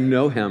 that I may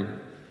know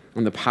Him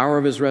and the power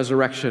of His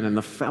resurrection and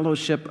the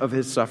fellowship of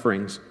His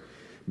sufferings,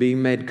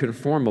 being made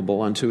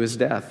conformable unto His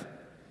death.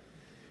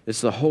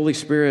 It's the Holy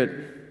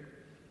Spirit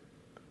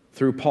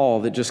through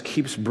Paul that just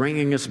keeps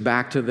bringing us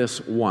back to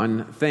this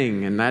one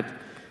thing. And that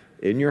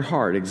in your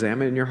heart,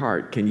 examine in your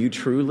heart, can you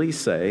truly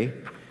say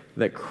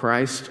that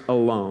Christ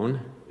alone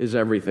is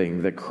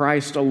everything, that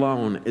Christ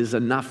alone is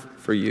enough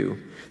for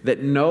you,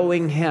 that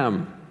knowing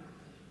Him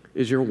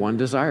is your one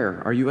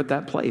desire? Are you at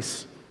that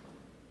place?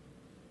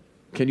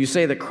 Can you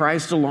say that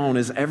Christ alone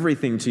is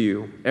everything to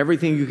you,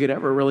 everything you could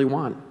ever really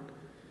want?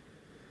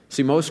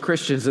 See, most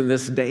Christians in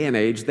this day and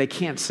age, they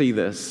can't see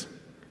this.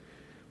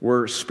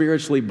 We're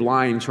spiritually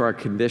blind to our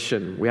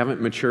condition. We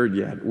haven't matured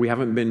yet. We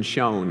haven't been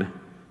shown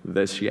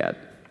this yet.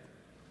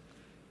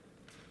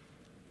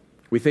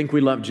 We think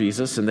we love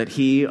Jesus and that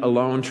He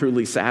alone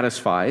truly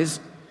satisfies.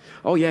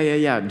 Oh,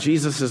 yeah.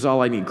 Jesus is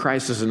all I need.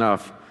 Christ is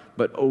enough.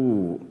 But,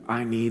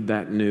 I need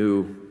that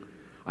new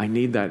I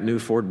need that new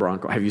Ford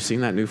Bronco. Have you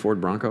seen that new Ford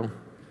Bronco?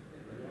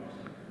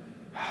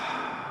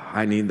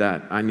 I need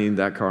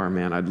that car,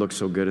 man. I'd look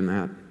so good in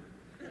that.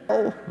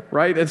 Oh,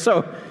 right? And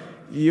so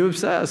you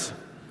obsess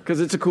because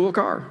it's a cool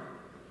car.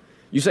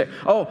 You say,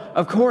 oh,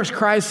 of course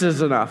Christ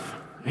is enough.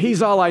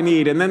 He's all I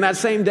need. And then that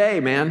same day,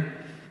 man,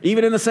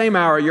 even in the same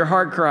hour, your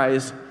heart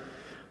cries,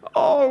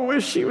 oh, I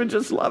wish she would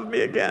just love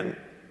me again.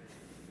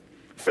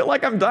 I feel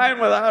like I'm dying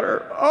without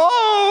her.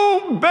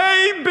 Oh,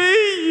 baby,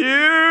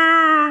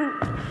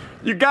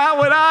 you got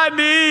what I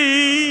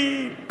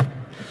need.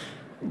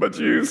 But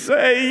you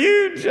say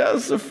you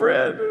just a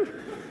friend.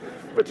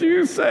 But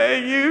you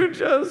say you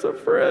just a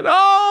friend.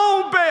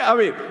 Oh,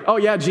 baby. Oh,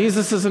 yeah,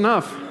 Jesus is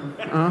enough.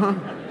 Uh-huh.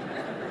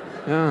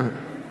 Yeah.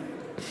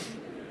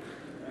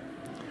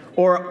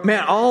 Or,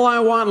 man, all I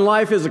want in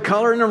life is a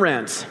color and a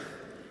rent.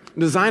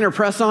 Designer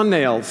press-on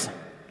nails.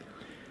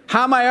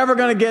 How am I ever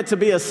going to get to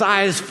be a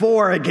size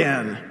 4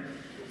 again?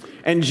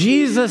 And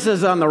Jesus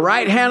is on the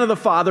right hand of the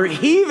Father,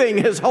 heaving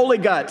his holy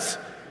guts.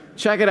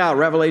 Check it out,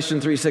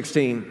 Revelation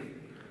 3:16.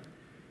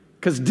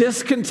 Because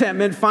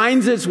discontentment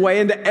finds its way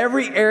into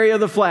every area of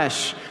the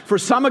flesh. For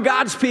some of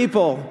God's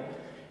people,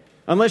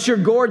 unless you're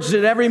gorged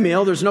at every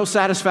meal, there's no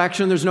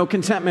satisfaction, there's no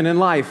contentment in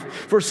life.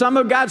 For some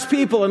of God's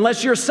people,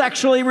 unless you're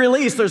sexually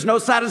released, there's no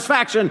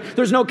satisfaction,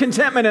 there's no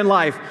contentment in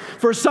life.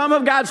 For some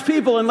of God's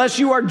people, unless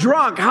you are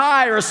drunk,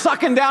 high, or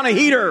sucking down a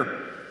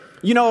heater,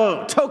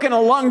 toking a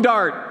lung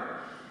dart,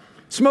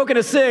 smoking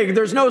a cig,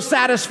 there's no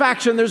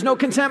satisfaction, there's no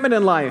contentment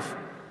in life.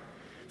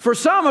 For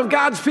some of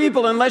God's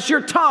people, unless your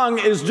tongue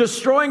is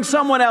destroying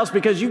someone else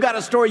because you got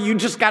a story you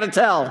just got to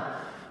tell,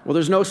 well,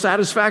 there's no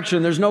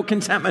satisfaction, there's no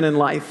contentment in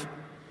life.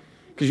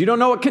 Because you don't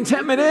know what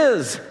contentment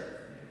is.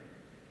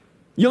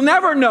 You'll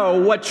never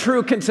know what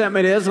true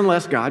contentment is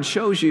unless God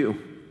shows you.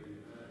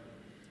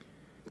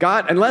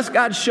 Unless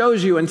God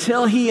shows you,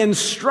 until he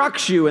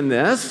instructs you in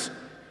this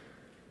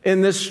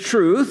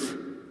truth,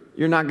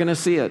 you're not going to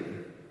see it.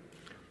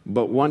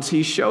 But once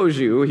he shows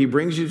you, he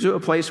brings you to a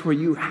place where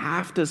you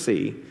have to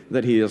see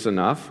that he is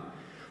enough.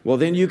 Well,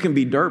 then you can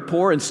be dirt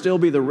poor and still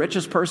be the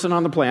richest person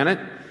on the planet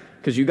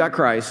because you got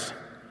Christ.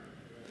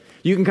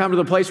 You can come to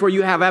the place where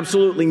you have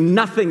absolutely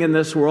nothing in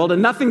this world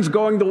and nothing's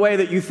going the way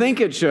that you think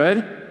it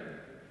should.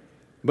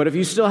 But if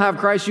you still have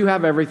Christ, you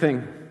have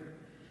everything.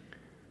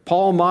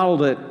 Paul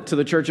modeled it to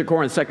the church at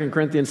Corinth, 2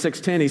 Corinthians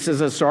 6:10. He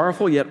says, as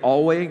sorrowful, yet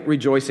always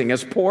rejoicing,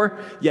 as poor,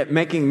 yet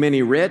making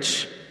many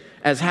rich,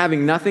 as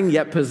having nothing,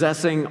 yet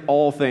possessing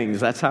all things.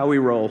 That's how we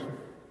roll.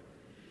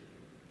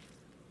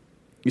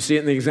 You see it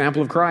in the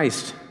example of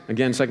Christ.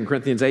 Again, 2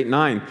 Corinthians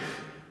 8:9.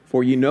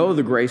 For you know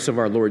the grace of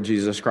our Lord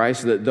Jesus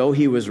Christ, that though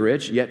he was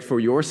rich, yet for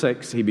your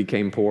sakes he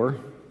became poor,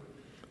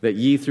 that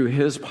ye through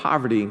his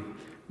poverty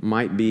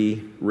might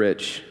be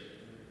rich.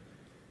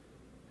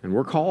 And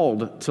we're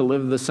called to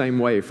live the same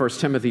way. 1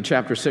 Timothy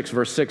chapter 6,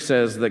 verse 6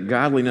 says that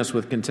godliness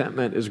with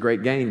contentment is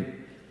great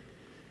gain.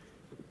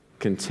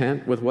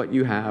 Content with what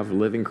you have,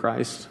 living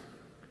Christ,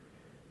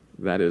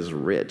 that is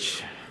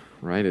rich,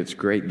 right? It's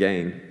great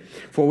gain.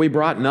 For we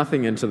brought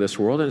nothing into this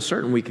world, and it's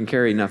certain we can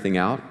carry nothing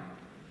out.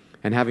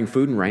 And having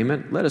food and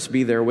raiment, let us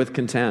be there with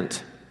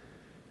content.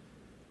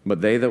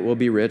 But they that will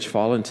be rich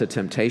fall into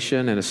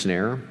temptation and a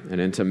snare, and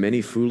into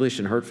many foolish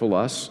and hurtful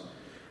lusts,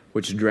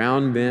 which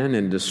drown men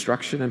in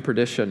destruction and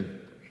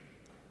perdition.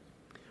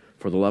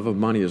 For the love of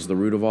money is the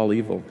root of all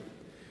evil,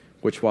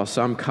 which while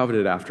some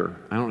coveted after,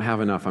 I don't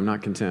have enough, I'm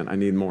not content, I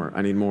need more,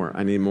 I need more,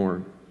 I need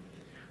more.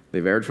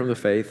 They've erred from the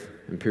faith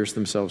and pierced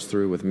themselves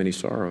through with many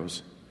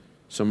sorrows.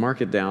 So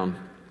mark it down.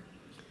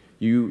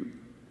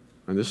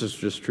 And this is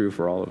just true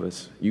for all of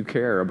us, you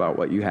care about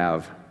what you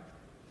have.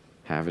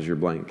 Have is your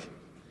blank.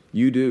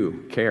 You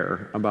do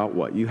care about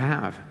what you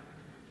have.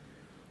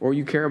 Or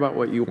you care about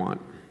what you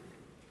want.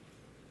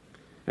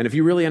 And if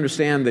you really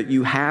understand that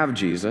you have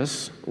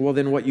Jesus, well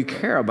then what you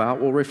care about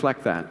will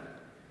reflect that. I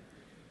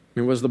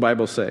mean, what does the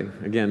Bible say?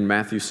 Again,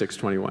 Matthew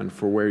 6:21,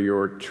 for where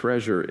your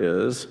treasure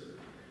is,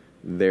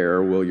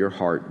 there will your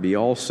heart be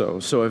also.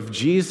 So if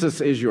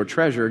Jesus is your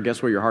treasure,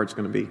 guess where your heart's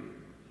going to be?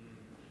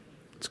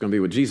 It's going to be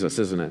with Jesus,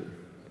 isn't it?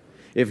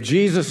 If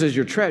Jesus is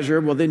your treasure,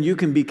 well, then you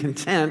can be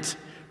content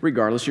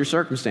regardless of your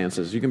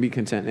circumstances. You can be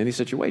content in any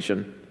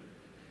situation.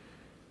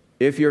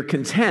 If you're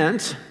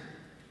content,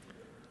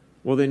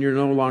 well, then you're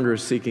no longer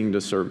seeking to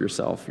serve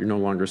yourself. You're no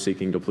longer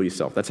seeking to please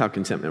self. That's how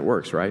contentment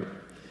works, right?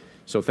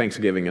 So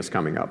Thanksgiving is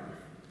coming up,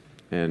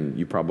 and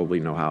you probably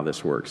know how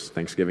this works.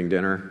 Thanksgiving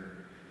dinner.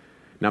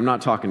 Now, I'm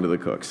not talking to the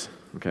cooks,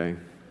 okay?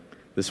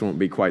 This won't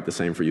be quite the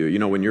same for you. You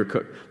know, when you're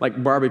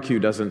like barbecue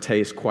doesn't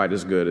taste quite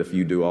as good if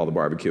you do all the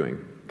barbecuing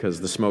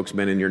because the smoke's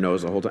been in your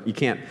nose the whole time.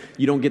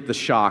 You don't get the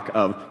shock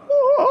of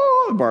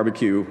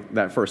barbecue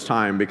that first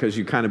time because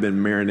you've kind of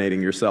been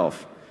marinating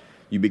yourself.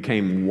 You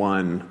became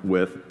one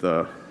with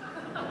the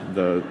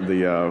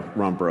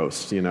rump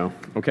roast, you know?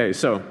 Okay,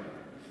 so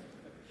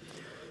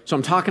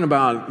I'm talking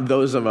about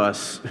those of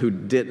us who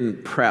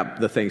didn't prep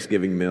the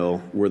Thanksgiving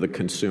meal, were the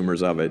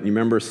consumers of it. You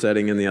remember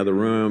sitting in the other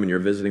room and you're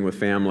visiting with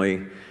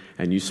family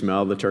and you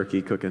smell the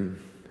turkey cooking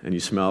and you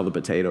smell the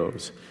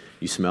potatoes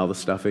You smell the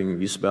stuffing,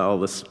 you smell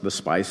the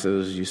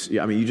spices,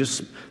 you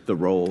just, the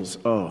rolls,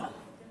 oh.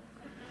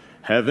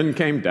 Heaven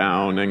came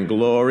down and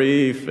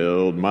glory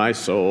filled my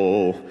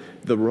soul.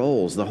 The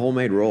rolls, the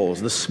homemade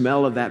rolls, the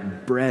smell of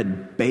that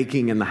bread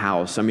baking in the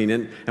house.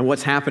 And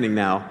what's happening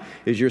now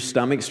is your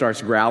stomach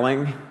starts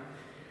growling,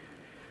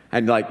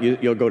 and like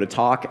you'll go to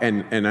talk,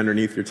 and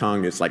underneath your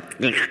tongue it's like,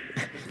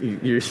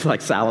 you're just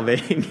like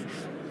salivating.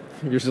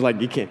 You're just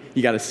like,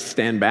 you got to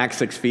stand back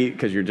 6 feet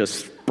because you're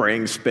just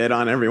spraying spit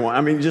on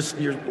everyone.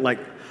 You're like,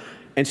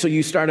 and so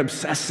you start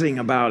obsessing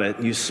about it.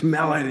 You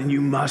smell it and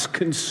you must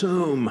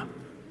consume.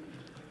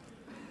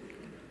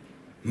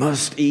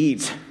 Must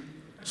eat.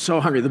 So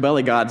hungry. The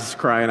belly god's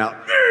crying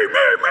out,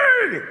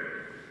 me.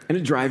 And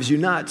it drives you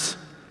nuts.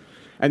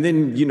 And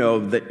then,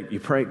 that you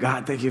pray,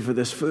 God, thank you for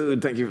this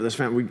food. Thank you for this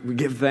family. We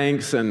give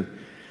thanks. And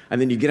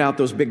then you get out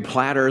those big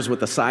platters with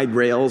the side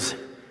rails,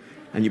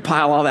 and you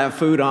pile all that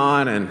food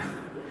on,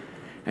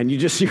 and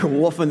you're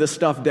wolfing this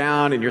stuff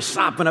down, and you're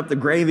sopping up the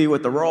gravy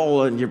with the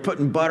roll, and you're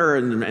putting butter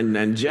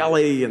and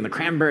jelly and the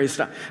cranberry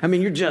stuff.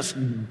 You're just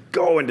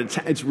going to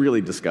town. It's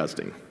really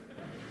disgusting.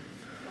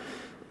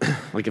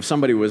 Like if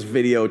somebody was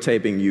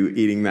videotaping you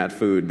eating that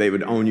food, they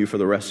would own you for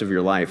the rest of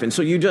your life. And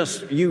so you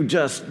just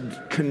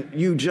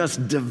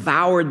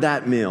devoured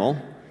that meal.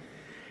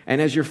 And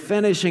as you're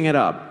finishing it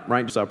up,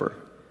 right, supper.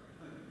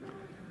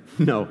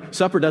 No,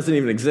 supper doesn't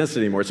even exist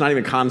anymore. It's not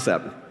even a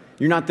concept.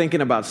 You're not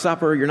thinking about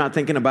supper. You're not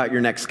thinking about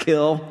your next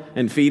kill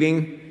and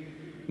feeding.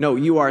 No,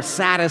 you are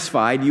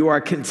satisfied. You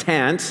are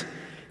content.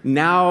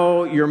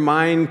 Now your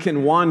mind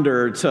can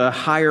wander to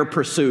higher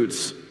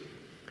pursuits.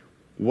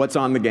 What's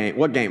on the game?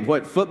 What game?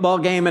 What football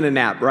game and a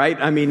nap,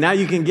 right? Now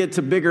you can get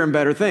to bigger and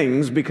better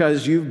things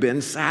because you've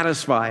been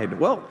satisfied.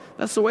 Well,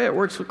 that's the way it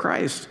works with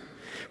Christ.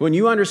 When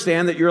you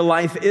understand that your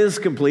life is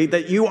complete,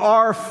 that you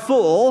are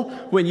full,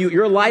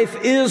 your life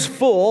is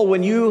full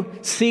when you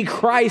see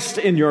Christ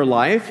in your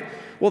life,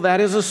 well, that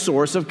is a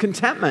source of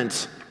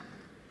contentment.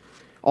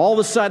 All of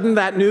a sudden,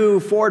 that new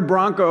Ford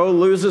Bronco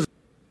loses.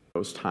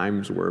 Those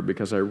times were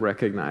because I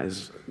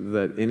recognized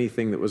that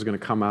anything that was going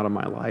to come out of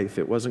my life,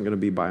 it wasn't going to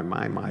be by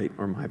my might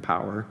or my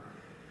power,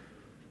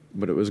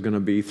 but it was going to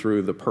be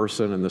through the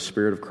person and the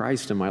Spirit of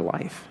Christ in my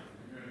life.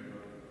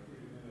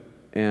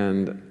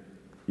 And,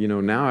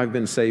 now I've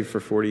been saved for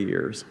 40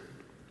 years,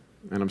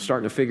 and I'm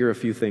starting to figure a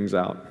few things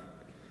out.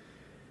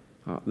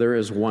 There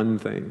is one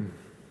thing.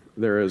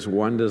 There is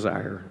one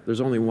desire.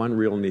 There's only one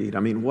real need.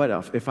 What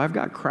else? If I've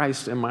got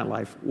Christ in my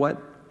life,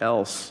 what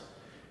else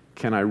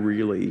can I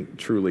really,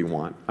 truly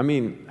want?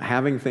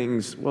 Having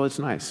things, well, it's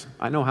nice.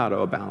 I know how to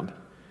abound.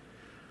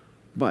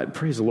 But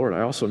praise the Lord,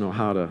 I also know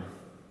how to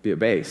be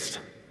abased.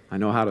 I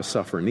know how to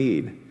suffer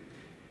need.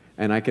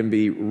 And I can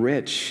be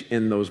rich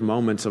in those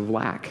moments of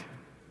lack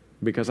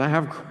because I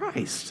have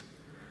Christ.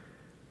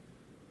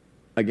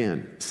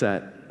 Again,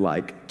 set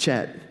like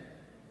Chet.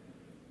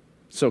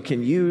 So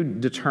can you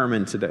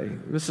determine today,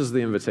 this is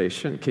the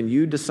invitation, can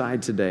you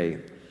decide today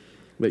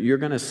that you're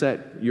going to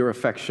set your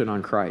affection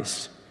on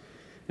Christ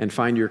and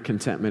find your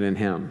contentment in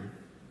Him?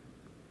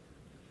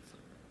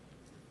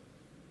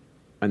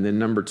 And then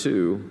number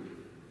 2,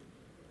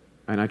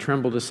 and I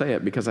tremble to say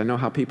it because I know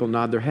how people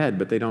nod their head,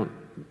 but they don't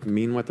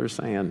mean what they're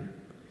saying.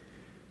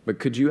 But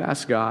could you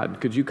ask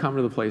God, could you come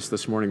to the place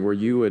this morning where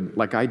you would,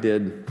 like I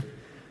did,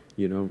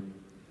 about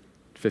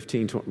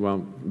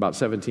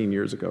 17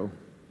 years ago,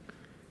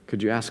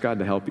 could you ask God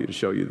to help you, to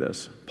show you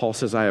this? Paul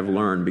says, I have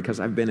learned because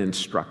I've been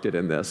instructed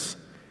in this.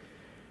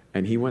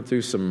 And he went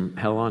through some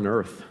hell on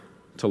earth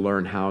to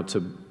learn how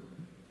to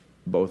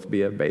both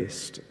be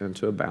abased and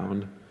to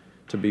abound,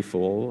 to be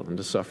full and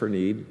to suffer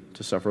need,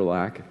 to suffer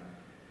lack.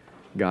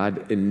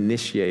 God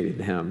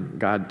initiated him.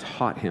 God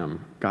taught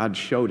him. God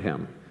showed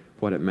him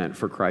what it meant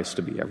for Christ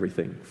to be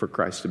everything, for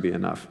Christ to be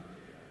enough.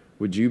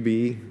 Would you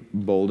be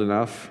bold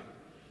enough?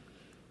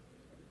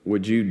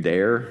 Would you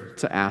dare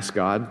to ask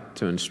God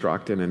to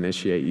instruct and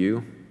initiate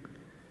you?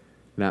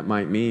 That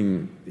might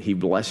mean He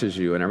blesses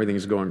you and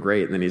everything's going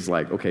great, and then He's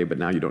like, okay, but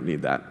now you don't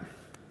need that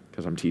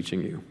because I'm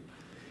teaching you.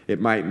 It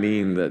might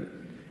mean that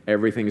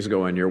everything's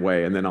going your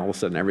way, and then all of a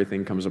sudden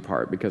everything comes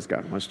apart because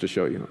God wants to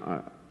show you,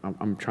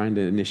 I'm trying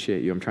to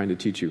initiate you, I'm trying to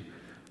teach you.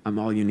 I'm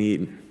all you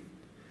need.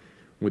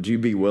 Would you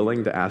be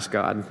willing to ask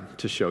God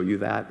to show you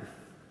that?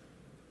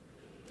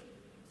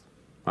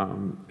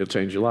 It'll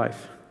change your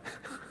life.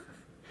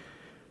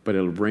 But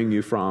it'll bring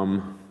you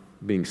from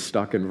being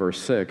stuck in verse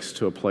 6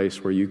 to a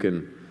place where you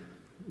can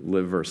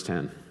live verse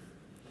 10.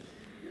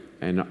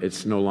 And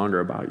it's no longer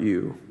about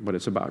you, but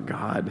it's about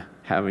God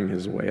having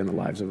His way in the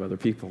lives of other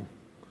people.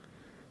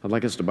 I'd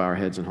like us to bow our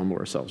heads and humble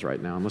ourselves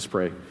right now, and let's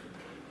pray.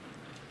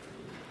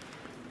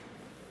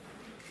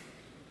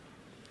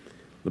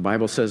 The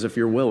Bible says if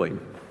you're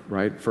willing,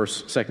 right?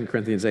 2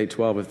 Corinthians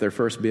 8:12, if there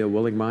first be a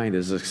willing mind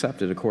is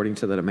accepted according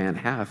to that a man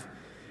hath,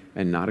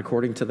 and not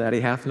according to that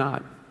he hath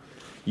not.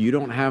 You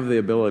don't have the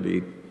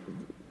ability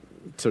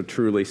to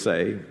truly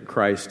say,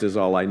 Christ is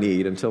all I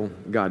need, until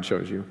God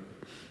shows you.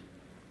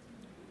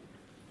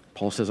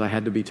 Paul says, I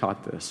had to be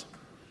taught this.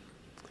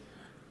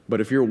 But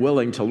if you're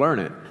willing to learn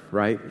it,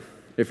 right?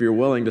 if you're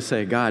willing to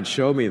say, God,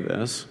 show me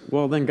this,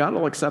 well, then God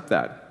will accept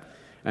that.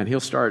 And he'll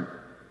say,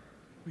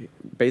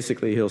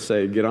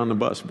 get on the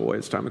bus, boy,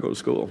 it's time to go to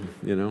school.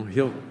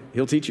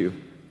 He'll teach you.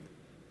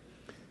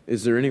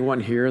 Is there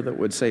anyone here that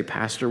would say,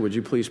 Pastor, would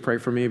you please pray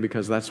for me?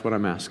 Because that's what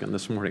I'm asking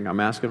this morning. I'm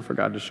asking for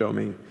God to show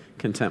me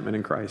contentment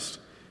in Christ.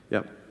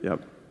 Yep.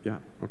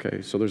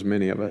 Okay, so there's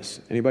many of us.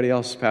 Anybody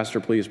else?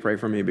 Pastor, please pray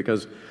for me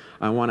because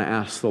I want to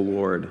ask the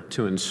Lord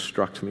to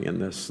instruct me in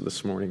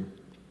this morning.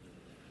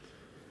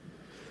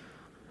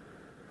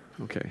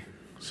 Okay,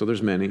 so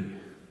there's many.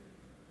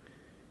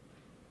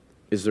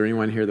 Is there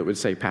anyone here that would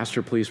say,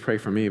 Pastor, please pray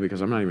for me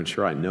because I'm not even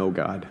sure I know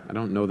God. I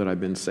don't know that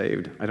I've been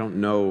saved. I don't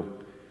know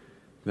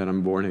that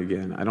I'm born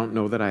again. I don't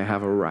know that I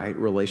have a right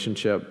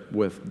relationship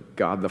with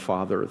God the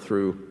Father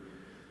through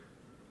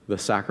the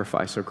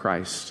sacrifice of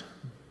Christ,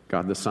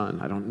 God the Son.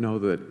 I don't know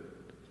that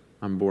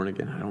I'm born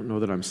again. I don't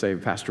know that I'm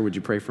saved. Pastor, would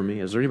you pray for me?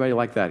 Is there anybody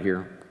like that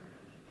here?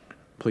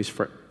 Please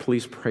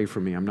pray for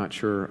me. I'm not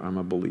sure I'm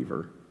a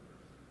believer.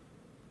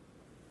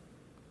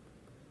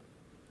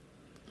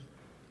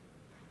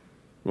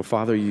 Well,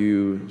 Father,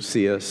 you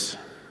see us,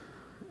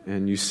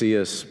 and you see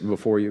us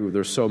before you.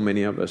 There's so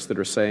many of us that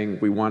are saying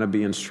we want to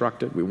be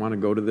instructed. We want to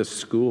go to this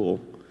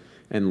school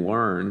and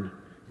learn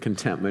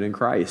contentment in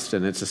Christ,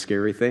 and it's a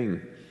scary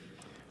thing.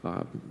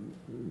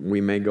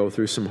 We may go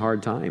through some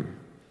hard time,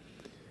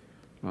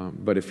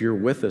 but if you're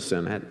with us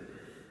in it,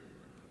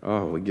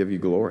 we give you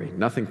glory.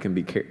 Nothing can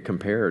be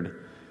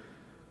compared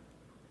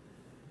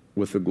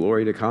with the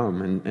glory to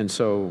come, and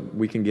so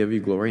we can give you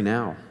glory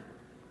now.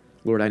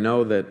 Lord, I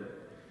know that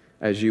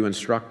as you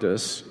instruct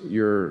us,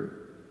 you're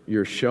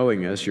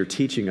showing us, you're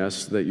teaching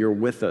us that you're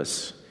with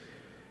us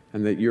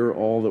and that you're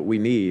all that we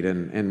need,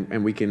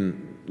 and we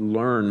can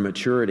learn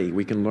maturity.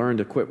 We can learn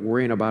to quit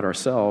worrying about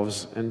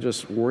ourselves and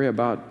just worry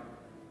about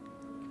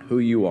who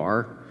you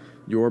are,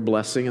 your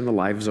blessing in the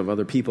lives of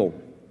other people.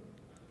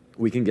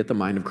 We can get the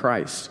mind of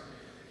Christ.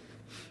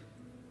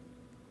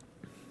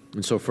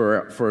 And so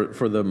for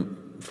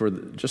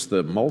just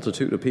the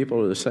multitude of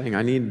people that are saying,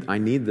 I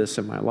need this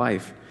in my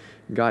life,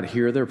 God,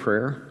 hear their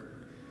prayer.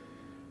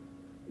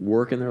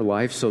 Work in their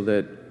life so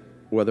that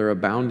whether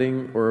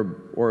abounding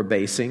or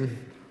abasing,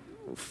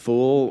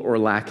 full or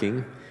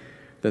lacking,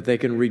 that they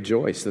can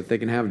rejoice, that they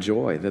can have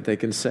joy, that they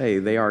can say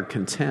they are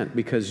content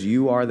because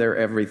you are their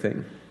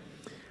everything,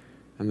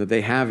 and that they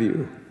have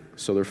you,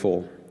 so they're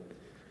full.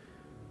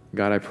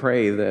 God, I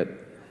pray that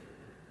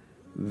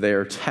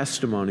their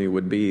testimony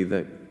would be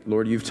that,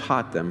 Lord, you've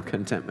taught them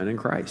contentment in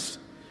Christ.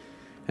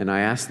 And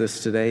I ask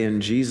this today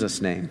in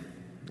Jesus' name.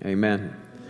 Amen.